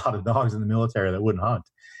they had a lot of dogs in the military that wouldn't hunt.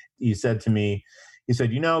 He said to me,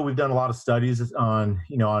 we've done a lot of studies on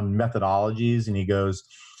methodologies. And he goes,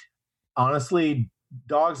 honestly,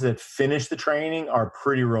 dogs that finish the training are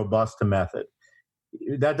pretty robust to method.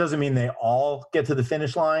 That doesn't mean they all get to the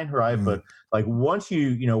finish line, right? Mm-hmm. But like once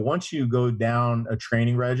you go down a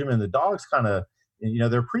training regimen, the dogs kind of,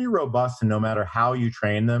 they're pretty robust, and no matter how you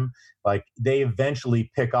train them, like they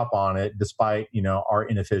eventually pick up on it, despite our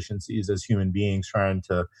inefficiencies as human beings trying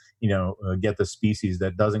to get the species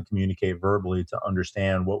that doesn't communicate verbally to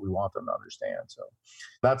understand what we want them to understand. So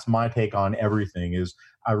that's my take on everything. Is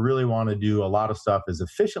I really want to do a lot of stuff as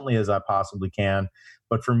efficiently as I possibly can,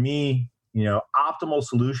 but for me, optimal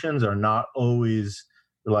solutions are not always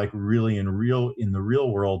like really in the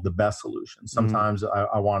real world the best solution. Sometimes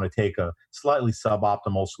I want to take a slightly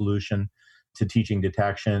suboptimal solution to teaching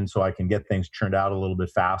detection so I can get things churned out a little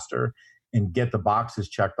bit faster and get the boxes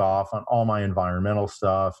checked off on all my environmental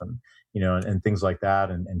stuff and and things like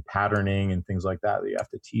that, and patterning and things like that you have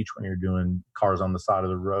to teach when you're doing cars on the side of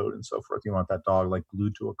the road and so forth. You want that dog like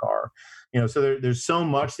glued to a car, so there's so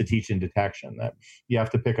much to teach in detection that you have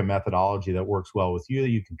to pick a methodology that works well with you, that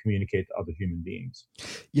you can communicate to other human beings.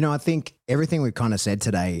 I think everything we've kind of said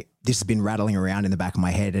today, this has been rattling around in the back of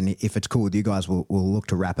my head, and if it's cool with you guys, we'll look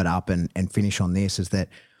to wrap it up and finish on this, is that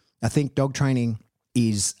I think dog training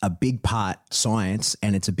is a big part science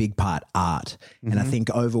and it's a big part art. Mm-hmm. And I think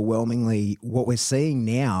overwhelmingly what we're seeing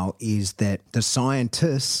now is that the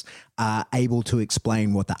scientists are able to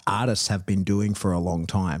explain what the artists have been doing for a long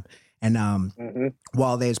time. And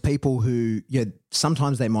while there's people who,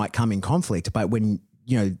 sometimes they might come in conflict, but when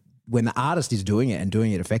the artist is doing it and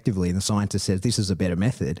doing it effectively and the scientist says this is a better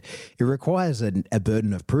method, it requires a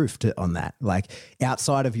burden of proof on that, like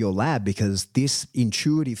outside of your lab, because this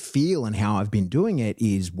intuitive feel and how I've been doing it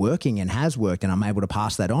is working and has worked, and I'm able to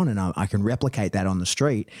pass that on, and I can replicate that on the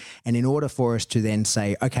street. And in order for us to then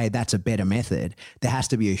say, okay, that's a better method, there has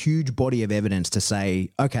to be a huge body of evidence to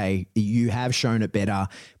say, okay, you have shown it better.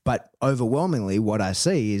 But overwhelmingly, what I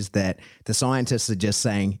see is that the scientists are just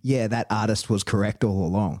saying, yeah, that artist was correct all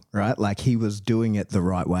along, right? Like he was doing it the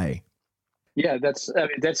right way. Yeah, that's a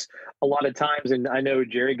lot of times. And I know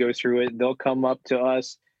Jerry goes through it. They'll come up to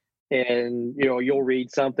us and, you'll read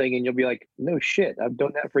something and you'll be like, no shit, I've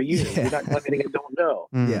done that for years. Yeah. You're not telling me anything I don't know.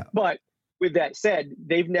 Yeah. But with that said,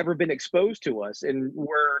 they've never been exposed to us. And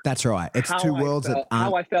that's right. It's two worlds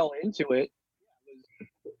how I fell into it.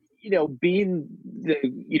 Being the,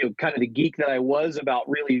 kind of the geek that I was about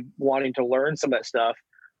really wanting to learn some of that stuff,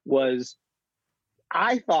 was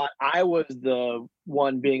I thought I was the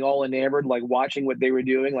one being all enamored, like watching what they were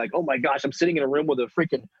doing. Like, oh my gosh, I'm sitting in a room with a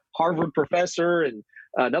freaking Harvard professor and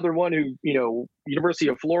another one who, University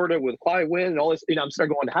of Florida with Clive Wynn and all this. I'm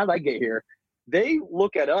starting going, how did I get here? They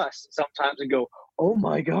look at us sometimes and go, oh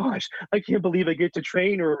my gosh, I can't believe I get to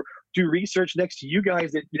train or do research next to you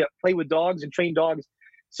guys that play with dogs and train dogs.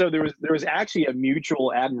 So there was actually a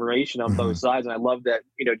mutual admiration on both sides. And I love that,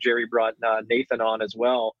 Jerry brought Nathan on as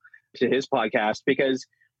well to his podcast, because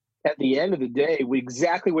at the end of the day,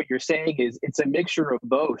 exactly what you're saying is it's a mixture of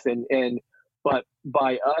both. But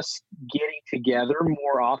by us getting together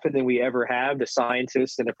more often than we ever have, the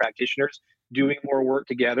scientists and the practitioners doing more work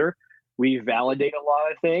together, we validate a lot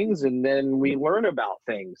of things, and then we learn about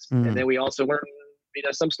things. And then we also learn,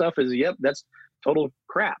 some stuff is, yep, that's total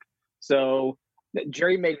crap. So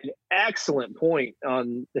Jerry made an excellent point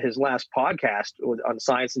on his last podcast on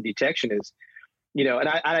science and detection is, and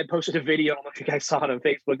I posted a video, I don't know if you guys saw it on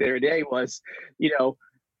Facebook the other day, was,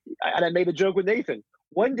 and I made a joke with Nathan.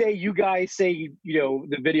 One day you guys say,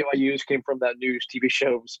 the video I used came from that news TV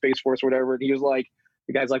show, Space Force or whatever. And he was like,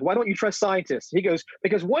 the guy's like, why don't you trust scientists? He goes,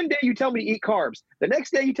 because one day you tell me to eat carbs. The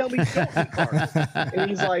next day you tell me to don't eat carbs. And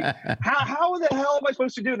he's like, how the hell am I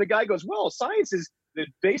supposed to do? And the guy goes, well, science is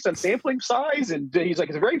based on sampling size. And he's like,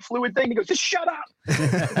 it's a very fluid thing. He goes, just shut up.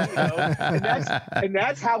 And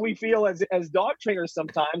that's how we feel as dog trainers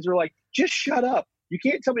sometimes. We're like, just shut up. You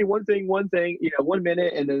can't tell me one thing, 1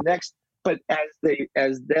 minute and the next. But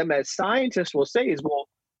as scientists will say is, well,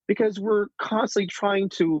 because we're constantly trying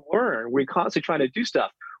to learn. We're constantly trying to do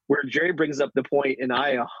stuff. Where Jerry brings up the point, and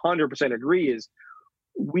I 100% agree, is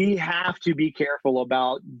we have to be careful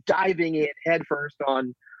about diving in headfirst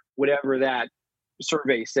on whatever that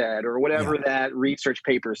survey said or whatever that research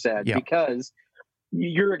paper said, because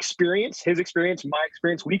your experience, his experience, my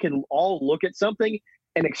experience, we can all look at something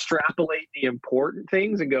and extrapolate the important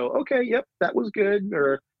things and go, okay, yep, that was good.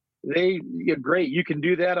 Or great, you can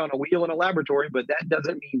do that on a wheel in a laboratory, but that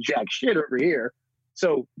doesn't mean jack shit over here.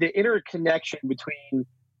 So the interconnection between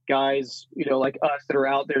guys, like us that are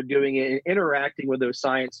out there doing it and interacting with those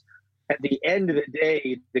science, at the end of the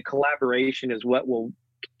day, the collaboration is what will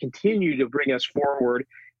continue to bring us forward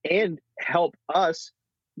and help us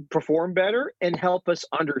perform better and help us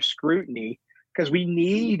under scrutiny, because we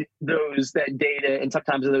need that data and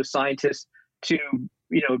sometimes those scientists to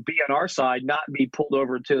be on our side, not be pulled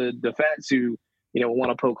over to the fence who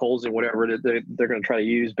want to poke holes in whatever they're going to try to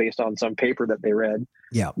use based on some paper that they read.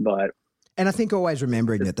 Yeah. And I think always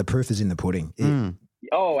remembering that the proof is in the pudding.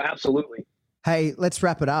 Oh, absolutely. Hey, let's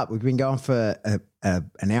wrap it up. We've been going for an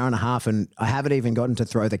hour and a half, and I haven't even gotten to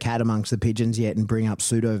throw the cat amongst the pigeons yet and bring up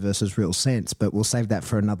pseudo versus real sense, but we'll save that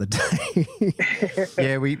for another day.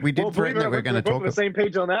 Yeah, we did threaten that we're going to talk on the same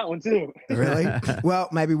page on that one too. Really? Well,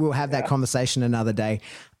 maybe we'll have that conversation another day.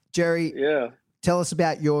 Jerry, tell us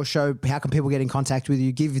about your show. How can people get in contact with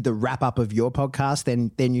you? Give you the wrap up of your podcast,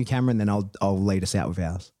 then you, Cameron, then I'll lead us out with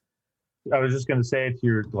ours. I was just going to say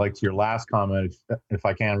to your last comment, if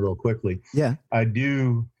I can, real quickly. Yeah, I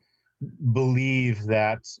do believe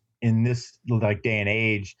that in this day and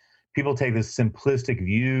age, people take this simplistic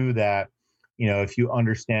view that if you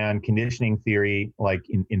understand conditioning theory, like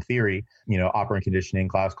in theory, operant conditioning,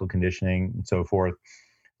 classical conditioning, and so forth,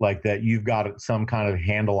 like that you've got some kind of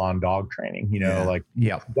handle on dog training.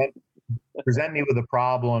 Present me with a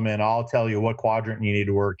problem, and I'll tell you what quadrant you need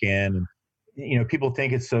to work in. And, people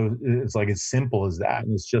think it's like as simple as that.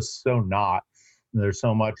 And it's just so not. There's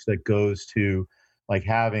so much that goes to like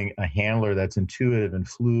having a handler that's intuitive and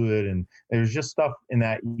fluid. And there's just stuff in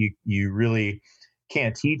that you really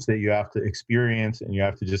can't teach, that you have to experience and you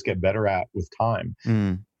have to just get better at with time.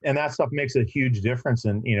 And that stuff makes a huge difference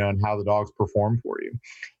in, in how the dogs perform for you.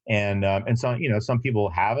 And so, some people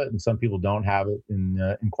have it and some people don't have it in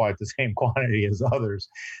quite the same quantity as others.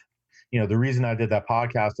 The reason I did that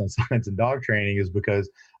podcast on science and dog training is because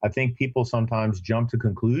I think people sometimes jump to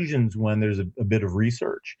conclusions when there's a bit of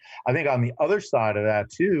research. I think on the other side of that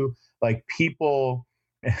too, like people,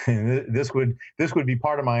 and this would be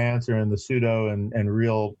part of my answer in the pseudo and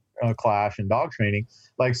real clash in dog training.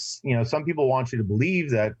 Like, some people want you to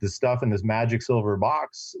believe that the stuff in this magic silver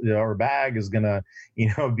box or bag is going to,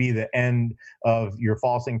 be the end of your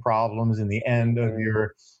falsing problems and the end of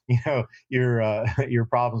your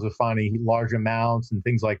problems with finding large amounts and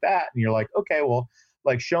things like that. And you're like, okay, well,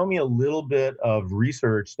 like, show me a little bit of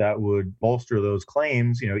research that would bolster those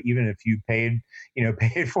claims, even if you paid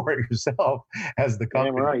for it yourself as the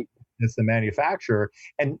company, right. It's the manufacturer,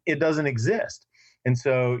 and it doesn't exist. And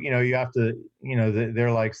so, you have to,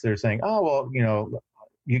 they're saying, oh, well,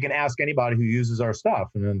 you can ask anybody who uses our stuff.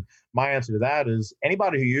 And then my answer to that is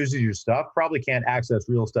anybody who uses your stuff probably can't access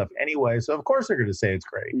real stuff anyway. So of course they're going to say it's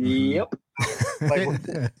great. Yep.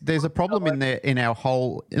 There's a problem in our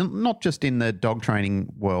whole, not just in the dog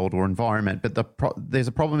training world or environment, but there's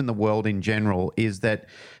a problem in the world in general, is that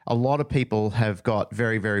a lot of people have got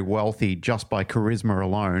very, very wealthy just by charisma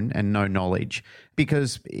alone and no knowledge.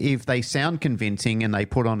 Because if they sound convincing and they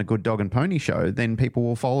put on a good dog and pony show, then people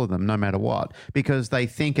will follow them no matter what, because they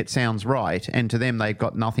think it sounds right. And to them, they've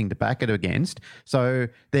got nothing to back it against. So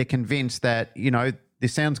they're convinced that,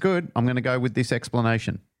 this sounds good. I'm going to go with this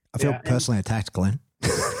explanation. I feel personally attacked, Glenn.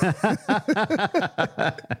 I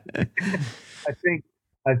think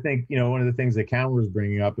one of the things that Cameron was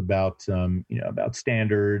bringing up about about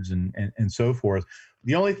standards and so forth.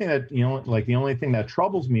 The only thing that the only thing that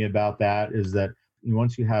troubles me about that is that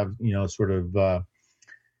once you have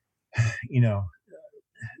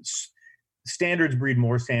standards breed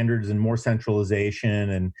more standards and more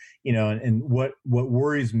centralization, and what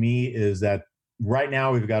worries me is that right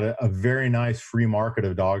now we've got a very nice free market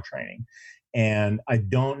of dog training. And I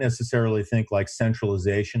don't necessarily think like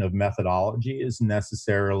centralization of methodology is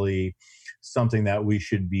necessarily something that we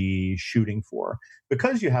should be shooting for,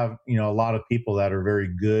 because you have, a lot of people that are very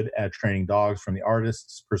good at training dogs from the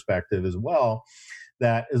artist's perspective as well,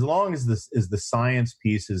 that as long as the science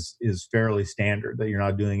piece is fairly standard, that you're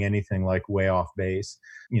not doing anything like way off base,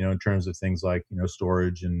 in terms of things like,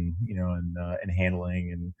 storage and, and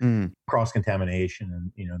handling and cross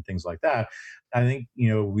contamination and things like that. I think,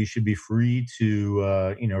 we should be free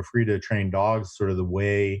to train dogs sort of the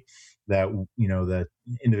way that, that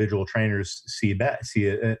individual trainers see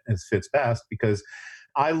it as fits best. Because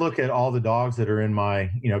I look at all the dogs that are in my,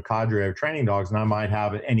 cadre of training dogs, and I might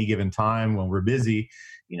have at any given time when we're busy,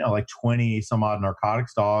 like 20 some odd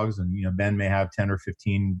narcotics dogs. And, Ben may have 10 or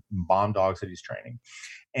 15 bomb dogs that he's training.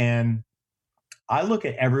 And I look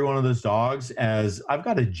at every one of those dogs as I've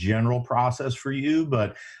got a general process for you,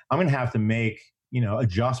 but I'm going to have to make,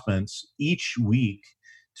 adjustments each week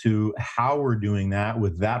to how we're doing that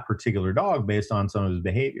with that particular dog based on some of his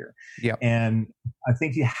behavior. Yep. And I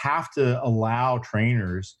think you have to allow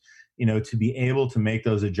trainers, to be able to make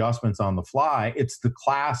those adjustments on the fly. It's the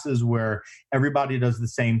classes where everybody does the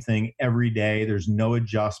same thing every day. There's no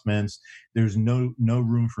adjustments. There's no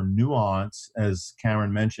room for nuance, as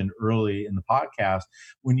Cameron mentioned early in the podcast.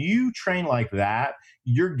 When you train like that,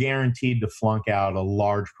 you're guaranteed to flunk out a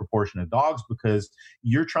large proportion of dogs because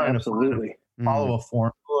you're trying to follow a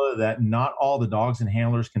formula that not all the dogs and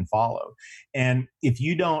handlers can follow. And if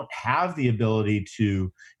you don't have the ability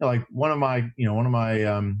to, like one of my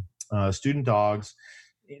student dogs,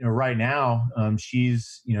 right now,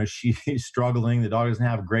 she's struggling. The dog doesn't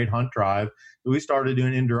have a great hunt drive. So we started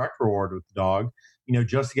doing indirect reward with the dog,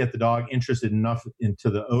 just to get the dog interested enough into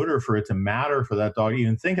the odor for it to matter for that dog to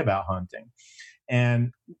even think about hunting.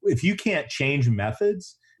 And if you can't change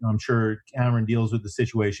methods, I'm sure Cameron deals with the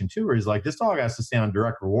situation too, where he's like, this dog has to stay on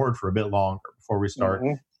direct reward for a bit longer before we start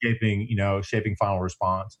shaping final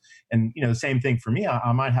response. And, the same thing for me.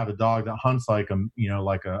 I might have a dog that hunts like a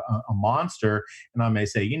monster. And I may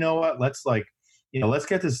say, you know what, let's just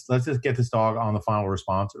get this dog on the final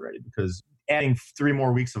response already, because adding 3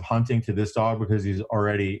 more weeks of hunting to this dog because he's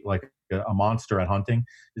already like a monster at hunting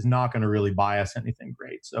is not going to really buy us anything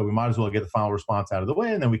great. So we might as well get the final response out of the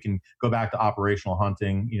way, and then we can go back to operational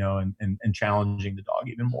hunting, and challenging the dog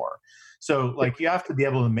even more. So you have to be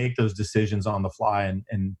able to make those decisions on the fly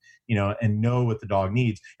and know what the dog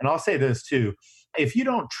needs. And I'll say this too, if you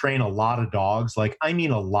don't train a lot of dogs, a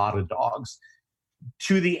lot of dogs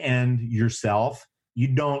to the end yourself, you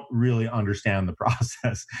don't really understand the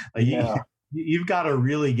process. You've got to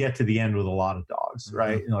really get to the end with a lot of dogs,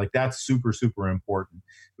 right? And that's super, super important,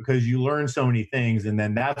 because you learn so many things, and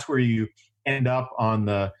then that's where you end up on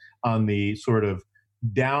the sort of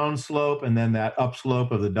down slope and then that up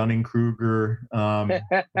slope of the Dunning-Kruger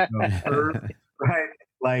curve,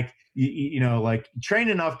 right? Train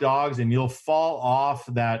enough dogs and you'll fall off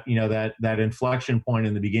that inflection point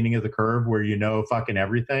in the beginning of the curve where fucking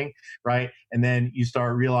everything, right? And then you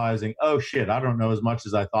start realizing, oh shit, I don't know as much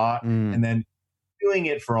as I thought. And then doing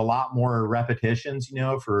it for a lot more repetitions,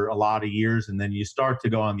 for a lot of years, and then you start to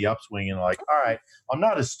go on the upswing and all right, I'm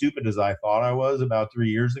not as stupid as I thought I was about 3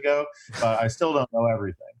 years ago, but I still don't know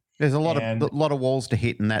everything. There's a lot of walls to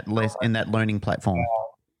hit in that learning platform.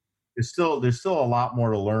 There's still a lot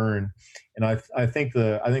more to learn, and I think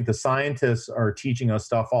the scientists are teaching us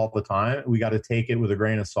stuff all the time. We got to take it with a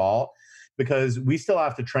grain of salt, because we still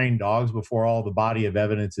have to train dogs before all the body of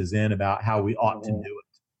evidence is in about how we ought to do it.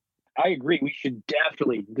 I agree. We should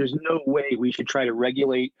definitely, there's no way we should try to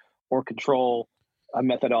regulate or control a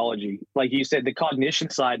methodology. Like you said, the cognition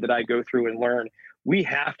side that I go through and learn, we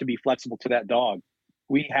have to be flexible to that dog.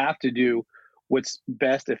 We have to do what's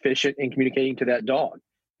best efficient in communicating to that dog.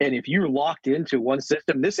 And if you're locked into one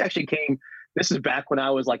system, this is back when I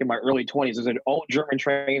was in my early 20s. There's an old German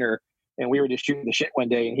trainer, and we were just shooting the shit one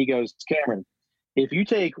day, and he goes, Cameron, if you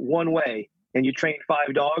take one way and you train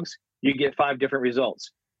 5 dogs, you get 5 different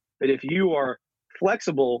results. But if you are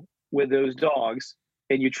flexible with those dogs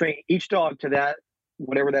and you train each dog to that,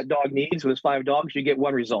 whatever that dog needs with 5 dogs, you get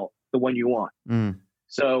 1 result, the one you want.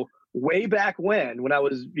 So way back when I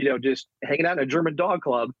was, just hanging out in a German dog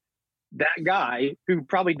club, that guy who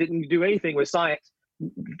probably didn't do anything with science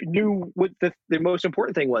knew what the most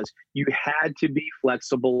important thing was. You had to be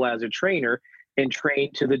flexible as a trainer and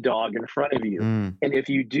train to the dog in front of you. And if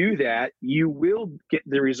you do that, you will get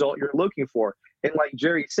the result you're looking for. And like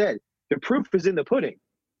Jerry said, the proof is in the pudding.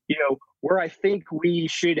 Where I think we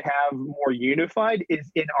should have more unified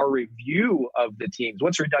is in our review of the teams.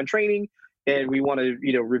 Once we're done training and we want to,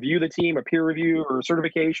 review the team, a peer review or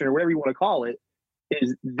certification or whatever you want to call it,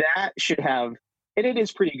 is that should have, and it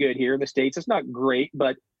is pretty good here in the States. It's not great,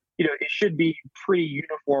 but, it should be pretty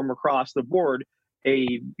uniform across the board.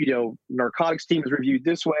 Narcotics team is reviewed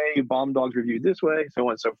this way, bomb dogs reviewed this way, so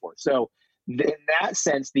on and so forth. So in that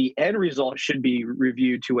sense, the end result should be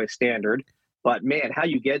reviewed to a standard. But man, how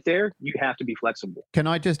you get there, you have to be flexible. Can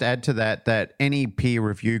I just add to that any peer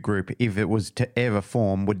review group, if it was to ever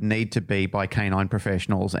form, would need to be by canine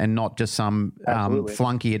professionals and not just some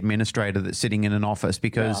flunky administrator that's sitting in an office,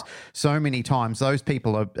 because so many times those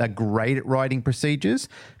people are great at writing procedures.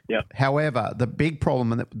 Yep. However, the big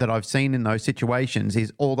problem that I've seen in those situations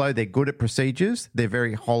is, although they're good at procedures, they're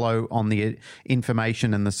very hollow on the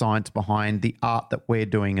information and the science behind the art that we're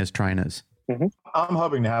doing as trainers. I'm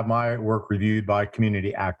hoping to have my work reviewed by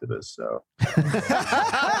community activists. So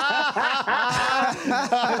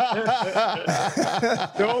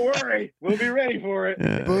Don't worry, we'll be ready for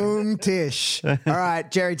it. Boom, Tish. All right,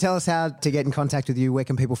 Jerry, tell us how to get in contact with you. Where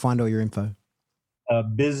can people find all your info?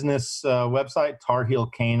 Business website, Tar Heel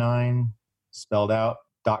Canine, spelled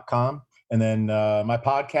out.com. And then my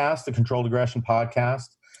podcast, the Controlled Aggression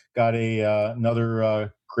Podcast, got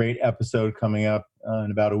another great episode coming up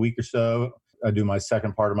in about a week or so. I do my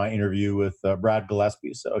second part of my interview with Brad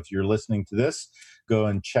Gillespie. So if you're listening to this, go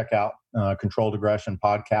and check out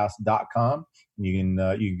controlled-aggression-podcast.com.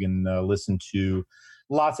 You can listen to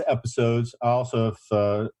lots of episodes. I also,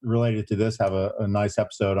 related to this, have a nice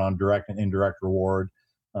episode on direct and indirect reward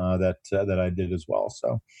that I did as well.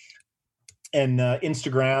 So, and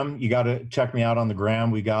Instagram, you got to check me out on the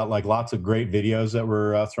gram. We got like lots of great videos that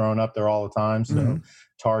we're throwing up there all the time. So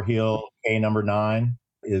Tar Heel K9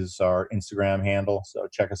 is our Instagram handle. So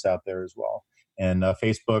check us out there as well. And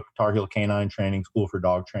Facebook, Tar Heel Canine Training School for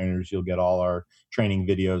Dog Trainers. You'll get all our training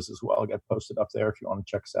videos as well. Get posted up there if you want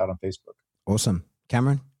to check us out on Facebook. Awesome.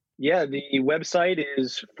 Cameron? Yeah, the website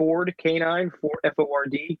is Ford Canine, Ford,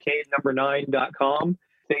 K9.com.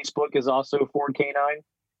 Facebook is also Ford Canine.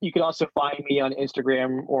 You can also find me on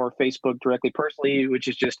Instagram or Facebook directly personally, which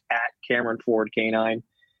is just at Cameron Ford Canine.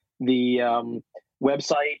 The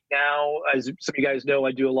website now, as some of you guys know,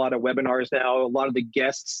 I do a lot of webinars now. A lot of the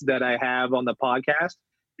guests that I have on the podcast,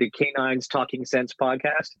 the Canines Talking Sense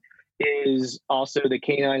podcast, is also the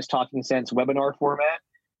Canines Talking Sense webinar format.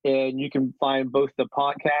 And you can find both the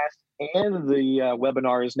podcast and the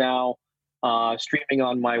webinars now streaming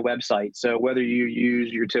on my website. So whether you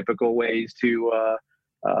use your typical ways to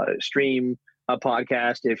stream a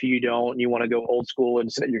podcast, if you don't, you want to go old school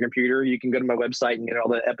and sit at your computer, you can go to my website and get all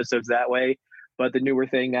the episodes that way. But the newer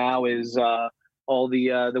thing now is all the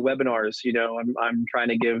webinars. You know, I'm trying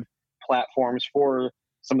to give platforms for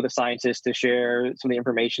some of the scientists to share some of the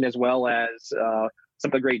information, as well as some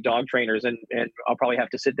of the great dog trainers. And I'll probably have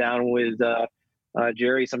to sit down with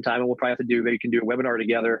Jerry sometime, and we'll probably have to we can do a webinar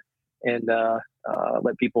together and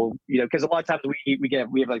let people, you know, because a lot of times we have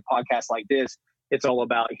like podcasts like this. It's all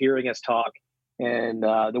about hearing us talk, and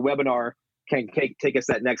the webinar can take us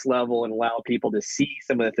that next level and allow people to see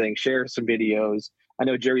some of the things, share some videos. I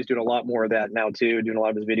know Jerry's doing a lot more of that now too, doing a lot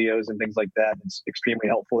of his videos and things like that. It's extremely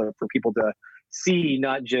helpful for people to see,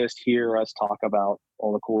 not just hear us talk about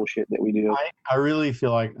all the cool shit that we do. I really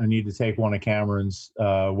feel like I need to take one of Cameron's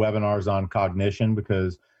webinars on cognition,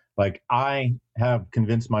 because like I have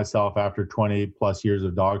convinced myself after 20 plus years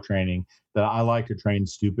of dog training that I like to train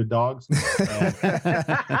stupid dogs. And,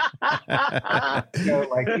 you know,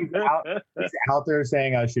 like he's out there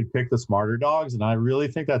saying I should pick the smarter dogs, and I really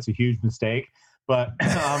think that's a huge mistake. But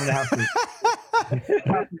I'm gonna have to.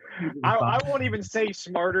 I won't even say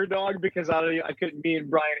smarter dog, because I couldn't. Me and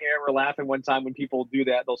Brian here were laughing one time when people do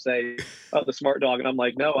that. They'll say, "Oh, the smart dog," and I'm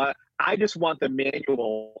like, "No, I just want the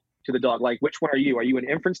manual to the dog. Like, which one are you? Are you an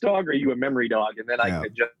inference dog or are you a memory dog?" And then I can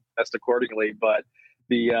adjust accordingly. But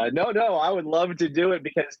no, I would love to do it,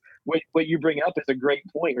 because what you bring up is a great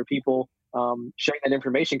point, where people sharing that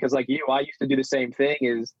information. Because like you, I used to do the same thing.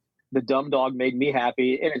 Is the dumb dog made me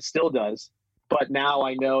happy, and it still does. But now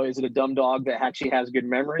I know, is it a dumb dog that actually has good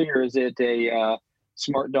memory, or is it a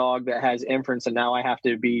smart dog that has inference? And now I have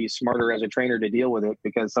to be smarter as a trainer to deal with it,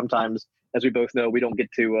 because sometimes, as we both know, we don't get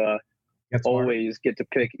to always get to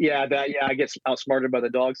pick. I get outsmarted by the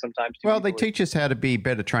dog sometimes too. Well, they teach us how to be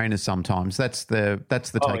better trainers sometimes. That's the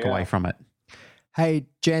takeaway from it. Hey,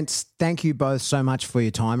 gents, thank you both so much for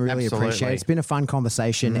your time. I really appreciate it. It's been a fun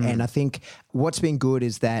conversation. And I think what's been good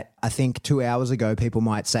is that I think 2 hours ago, people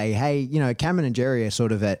might say, hey, you know, Cameron and Jerry are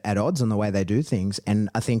sort of at odds on the way they do things. And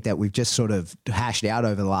I think that we've just sort of hashed out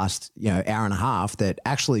over the last, hour and a half that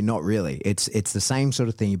actually not really. It's the same sort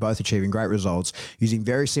of thing. You're both achieving great results using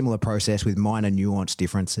very similar process with minor nuanced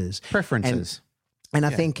differences. Preferences. And I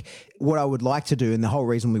think what I would like to do, and the whole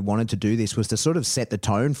reason we wanted to do this, was to sort of set the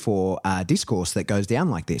tone for discourse that goes down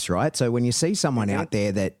like this, right? So when you see someone out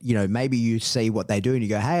there that, maybe you see what they do and you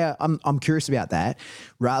go, hey, I'm curious about that,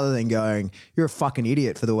 rather than going, you're a fucking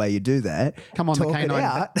idiot for the way you do that. Come on, the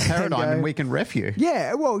canine paradigm, and we can ref you.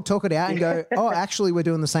 Yeah, well, talk it out and go, oh, actually, we're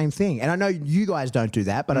doing the same thing. And I know you guys don't do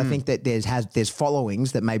that, but I think that there's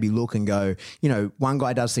followings that maybe look and go, one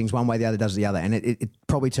guy does things one way, the other does the other. And it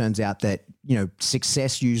probably turns out that,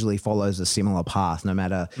 success usually follows a similar path, no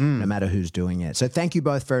matter who's doing it. So thank you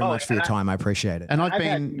both very much for your time. I appreciate it. And I've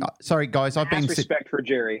been respect for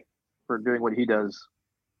Jerry for doing what he does.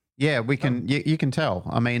 Yeah, we can. You can tell.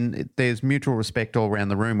 I mean, there's mutual respect all around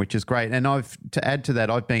the room, which is great. And to add to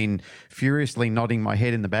that, I've been furiously nodding my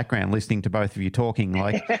head in the background, listening to both of you talking.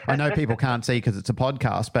 Like, I know people can't see because it's a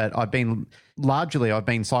podcast, but I've been largely I've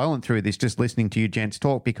been silent through this, just listening to you gents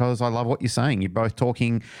talk, because I love what you're saying. You're both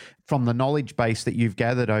talking from the knowledge base that you've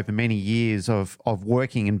gathered over many years of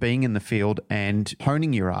working and being in the field and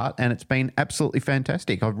honing your art, and it's been absolutely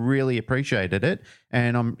fantastic. I've really appreciated it,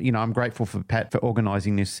 and I'm grateful for Pat for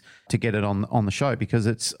organising this to get it on the show,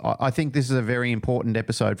 because I think this is a very important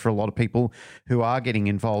episode for a lot of people who are getting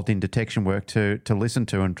involved in detection work to listen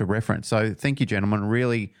to and to reference. So thank you, gentlemen.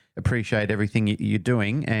 Really appreciate everything you're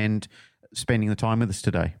doing and spending the time with us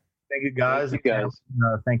today. Thank you, guys. Thank you, guys.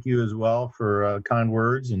 Thank you as well for kind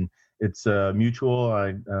words, and it's mutual.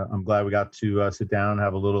 I'm glad we got to sit down and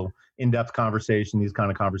have a little in-depth conversation. These kind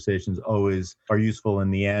of conversations always are useful in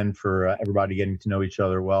the end for everybody getting to know each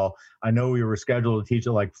other well. I know we were scheduled to teach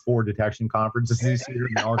at like 4 detection conferences this year.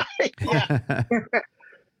 That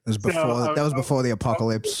was before the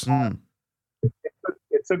apocalypse.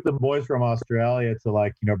 It took the boys from Australia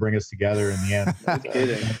to bring us together in the end. No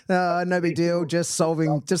kidding. No big deal. Just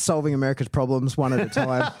solving America's problems one at a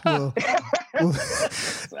time.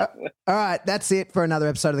 All right, that's it for another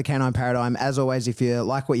episode of the Canine Paradigm. As always, if you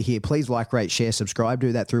like what you hear, please like, rate, share, subscribe.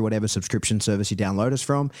 Do that through whatever subscription service you download us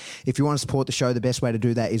from. If you want to support the show, the best way to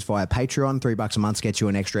do that is via Patreon. $3 a month gets you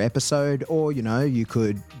an extra episode, or you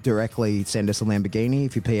could directly send us a Lamborghini.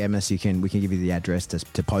 If you PM us, we can give you the address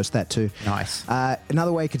to post that to. Nice.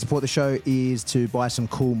 Another way you can support the show is to buy some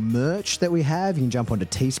cool merch that we have. You can jump onto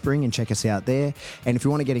Teespring and check us out there. And if you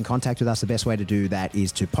want to get in contact with us, the best way to do that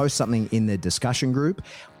is to post something in the discussion group.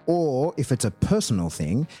 Or if it's a personal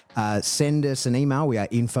thing, send us an email. We are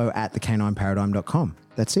info@thecanineparadigm.com.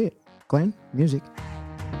 That's it. Glenn, music.